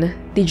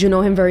Duncan. Did you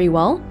know him very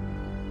well?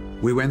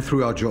 We went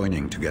through our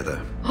joining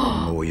together,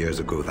 more years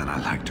ago than I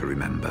like to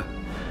remember.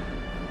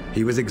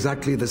 He was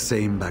exactly the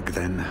same back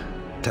then,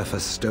 tough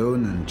as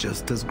stone and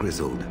just as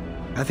grizzled.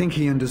 I think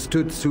he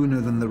understood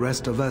sooner than the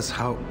rest of us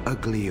how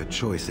ugly a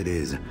choice it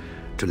is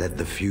to let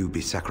the few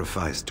be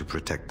sacrificed to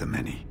protect the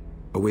many.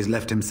 Always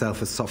left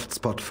himself a soft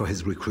spot for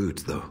his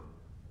recruits, though.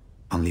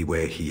 Only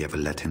where he ever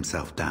let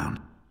himself down.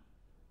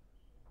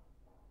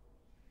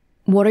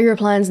 What are your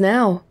plans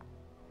now?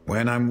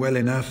 When I'm well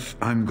enough,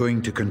 I'm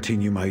going to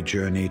continue my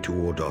journey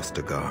toward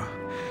Ostagar.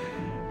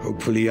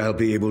 Hopefully I'll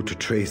be able to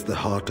trace the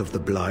heart of the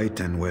Blight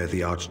and where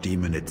the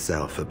archdemon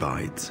itself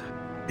abides.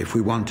 If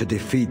we want to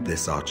defeat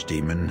this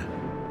archdemon,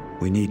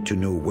 we need to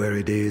know where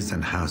it is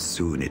and how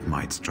soon it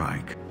might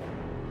strike.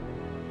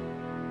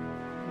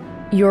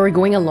 You're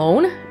going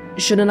alone?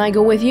 Shouldn't I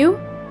go with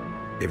you?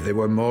 If there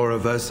were more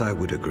of us, I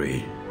would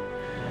agree.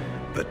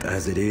 But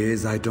as it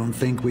is, I don't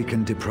think we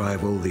can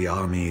deprive all the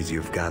armies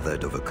you've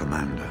gathered of a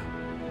commander.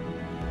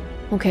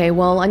 Okay,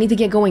 well, I need to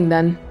get going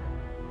then.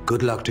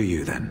 Good luck to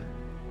you then.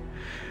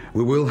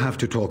 We will have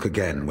to talk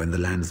again when the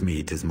land's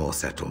meet is more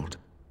settled.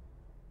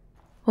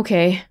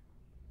 Okay.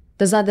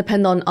 Does that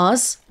depend on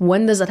us?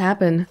 When does it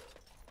happen?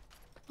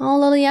 Oh,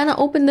 Leliana,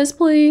 open this,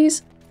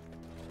 please.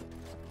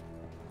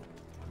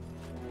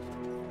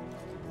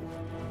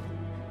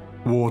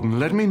 Warden,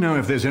 let me know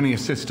if there's any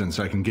assistance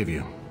I can give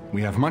you.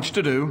 We have much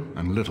to do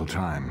and little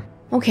time.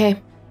 Okay.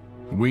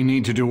 We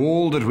need to do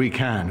all that we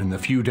can in the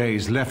few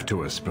days left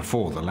to us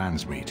before the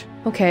lands meet.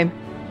 Okay.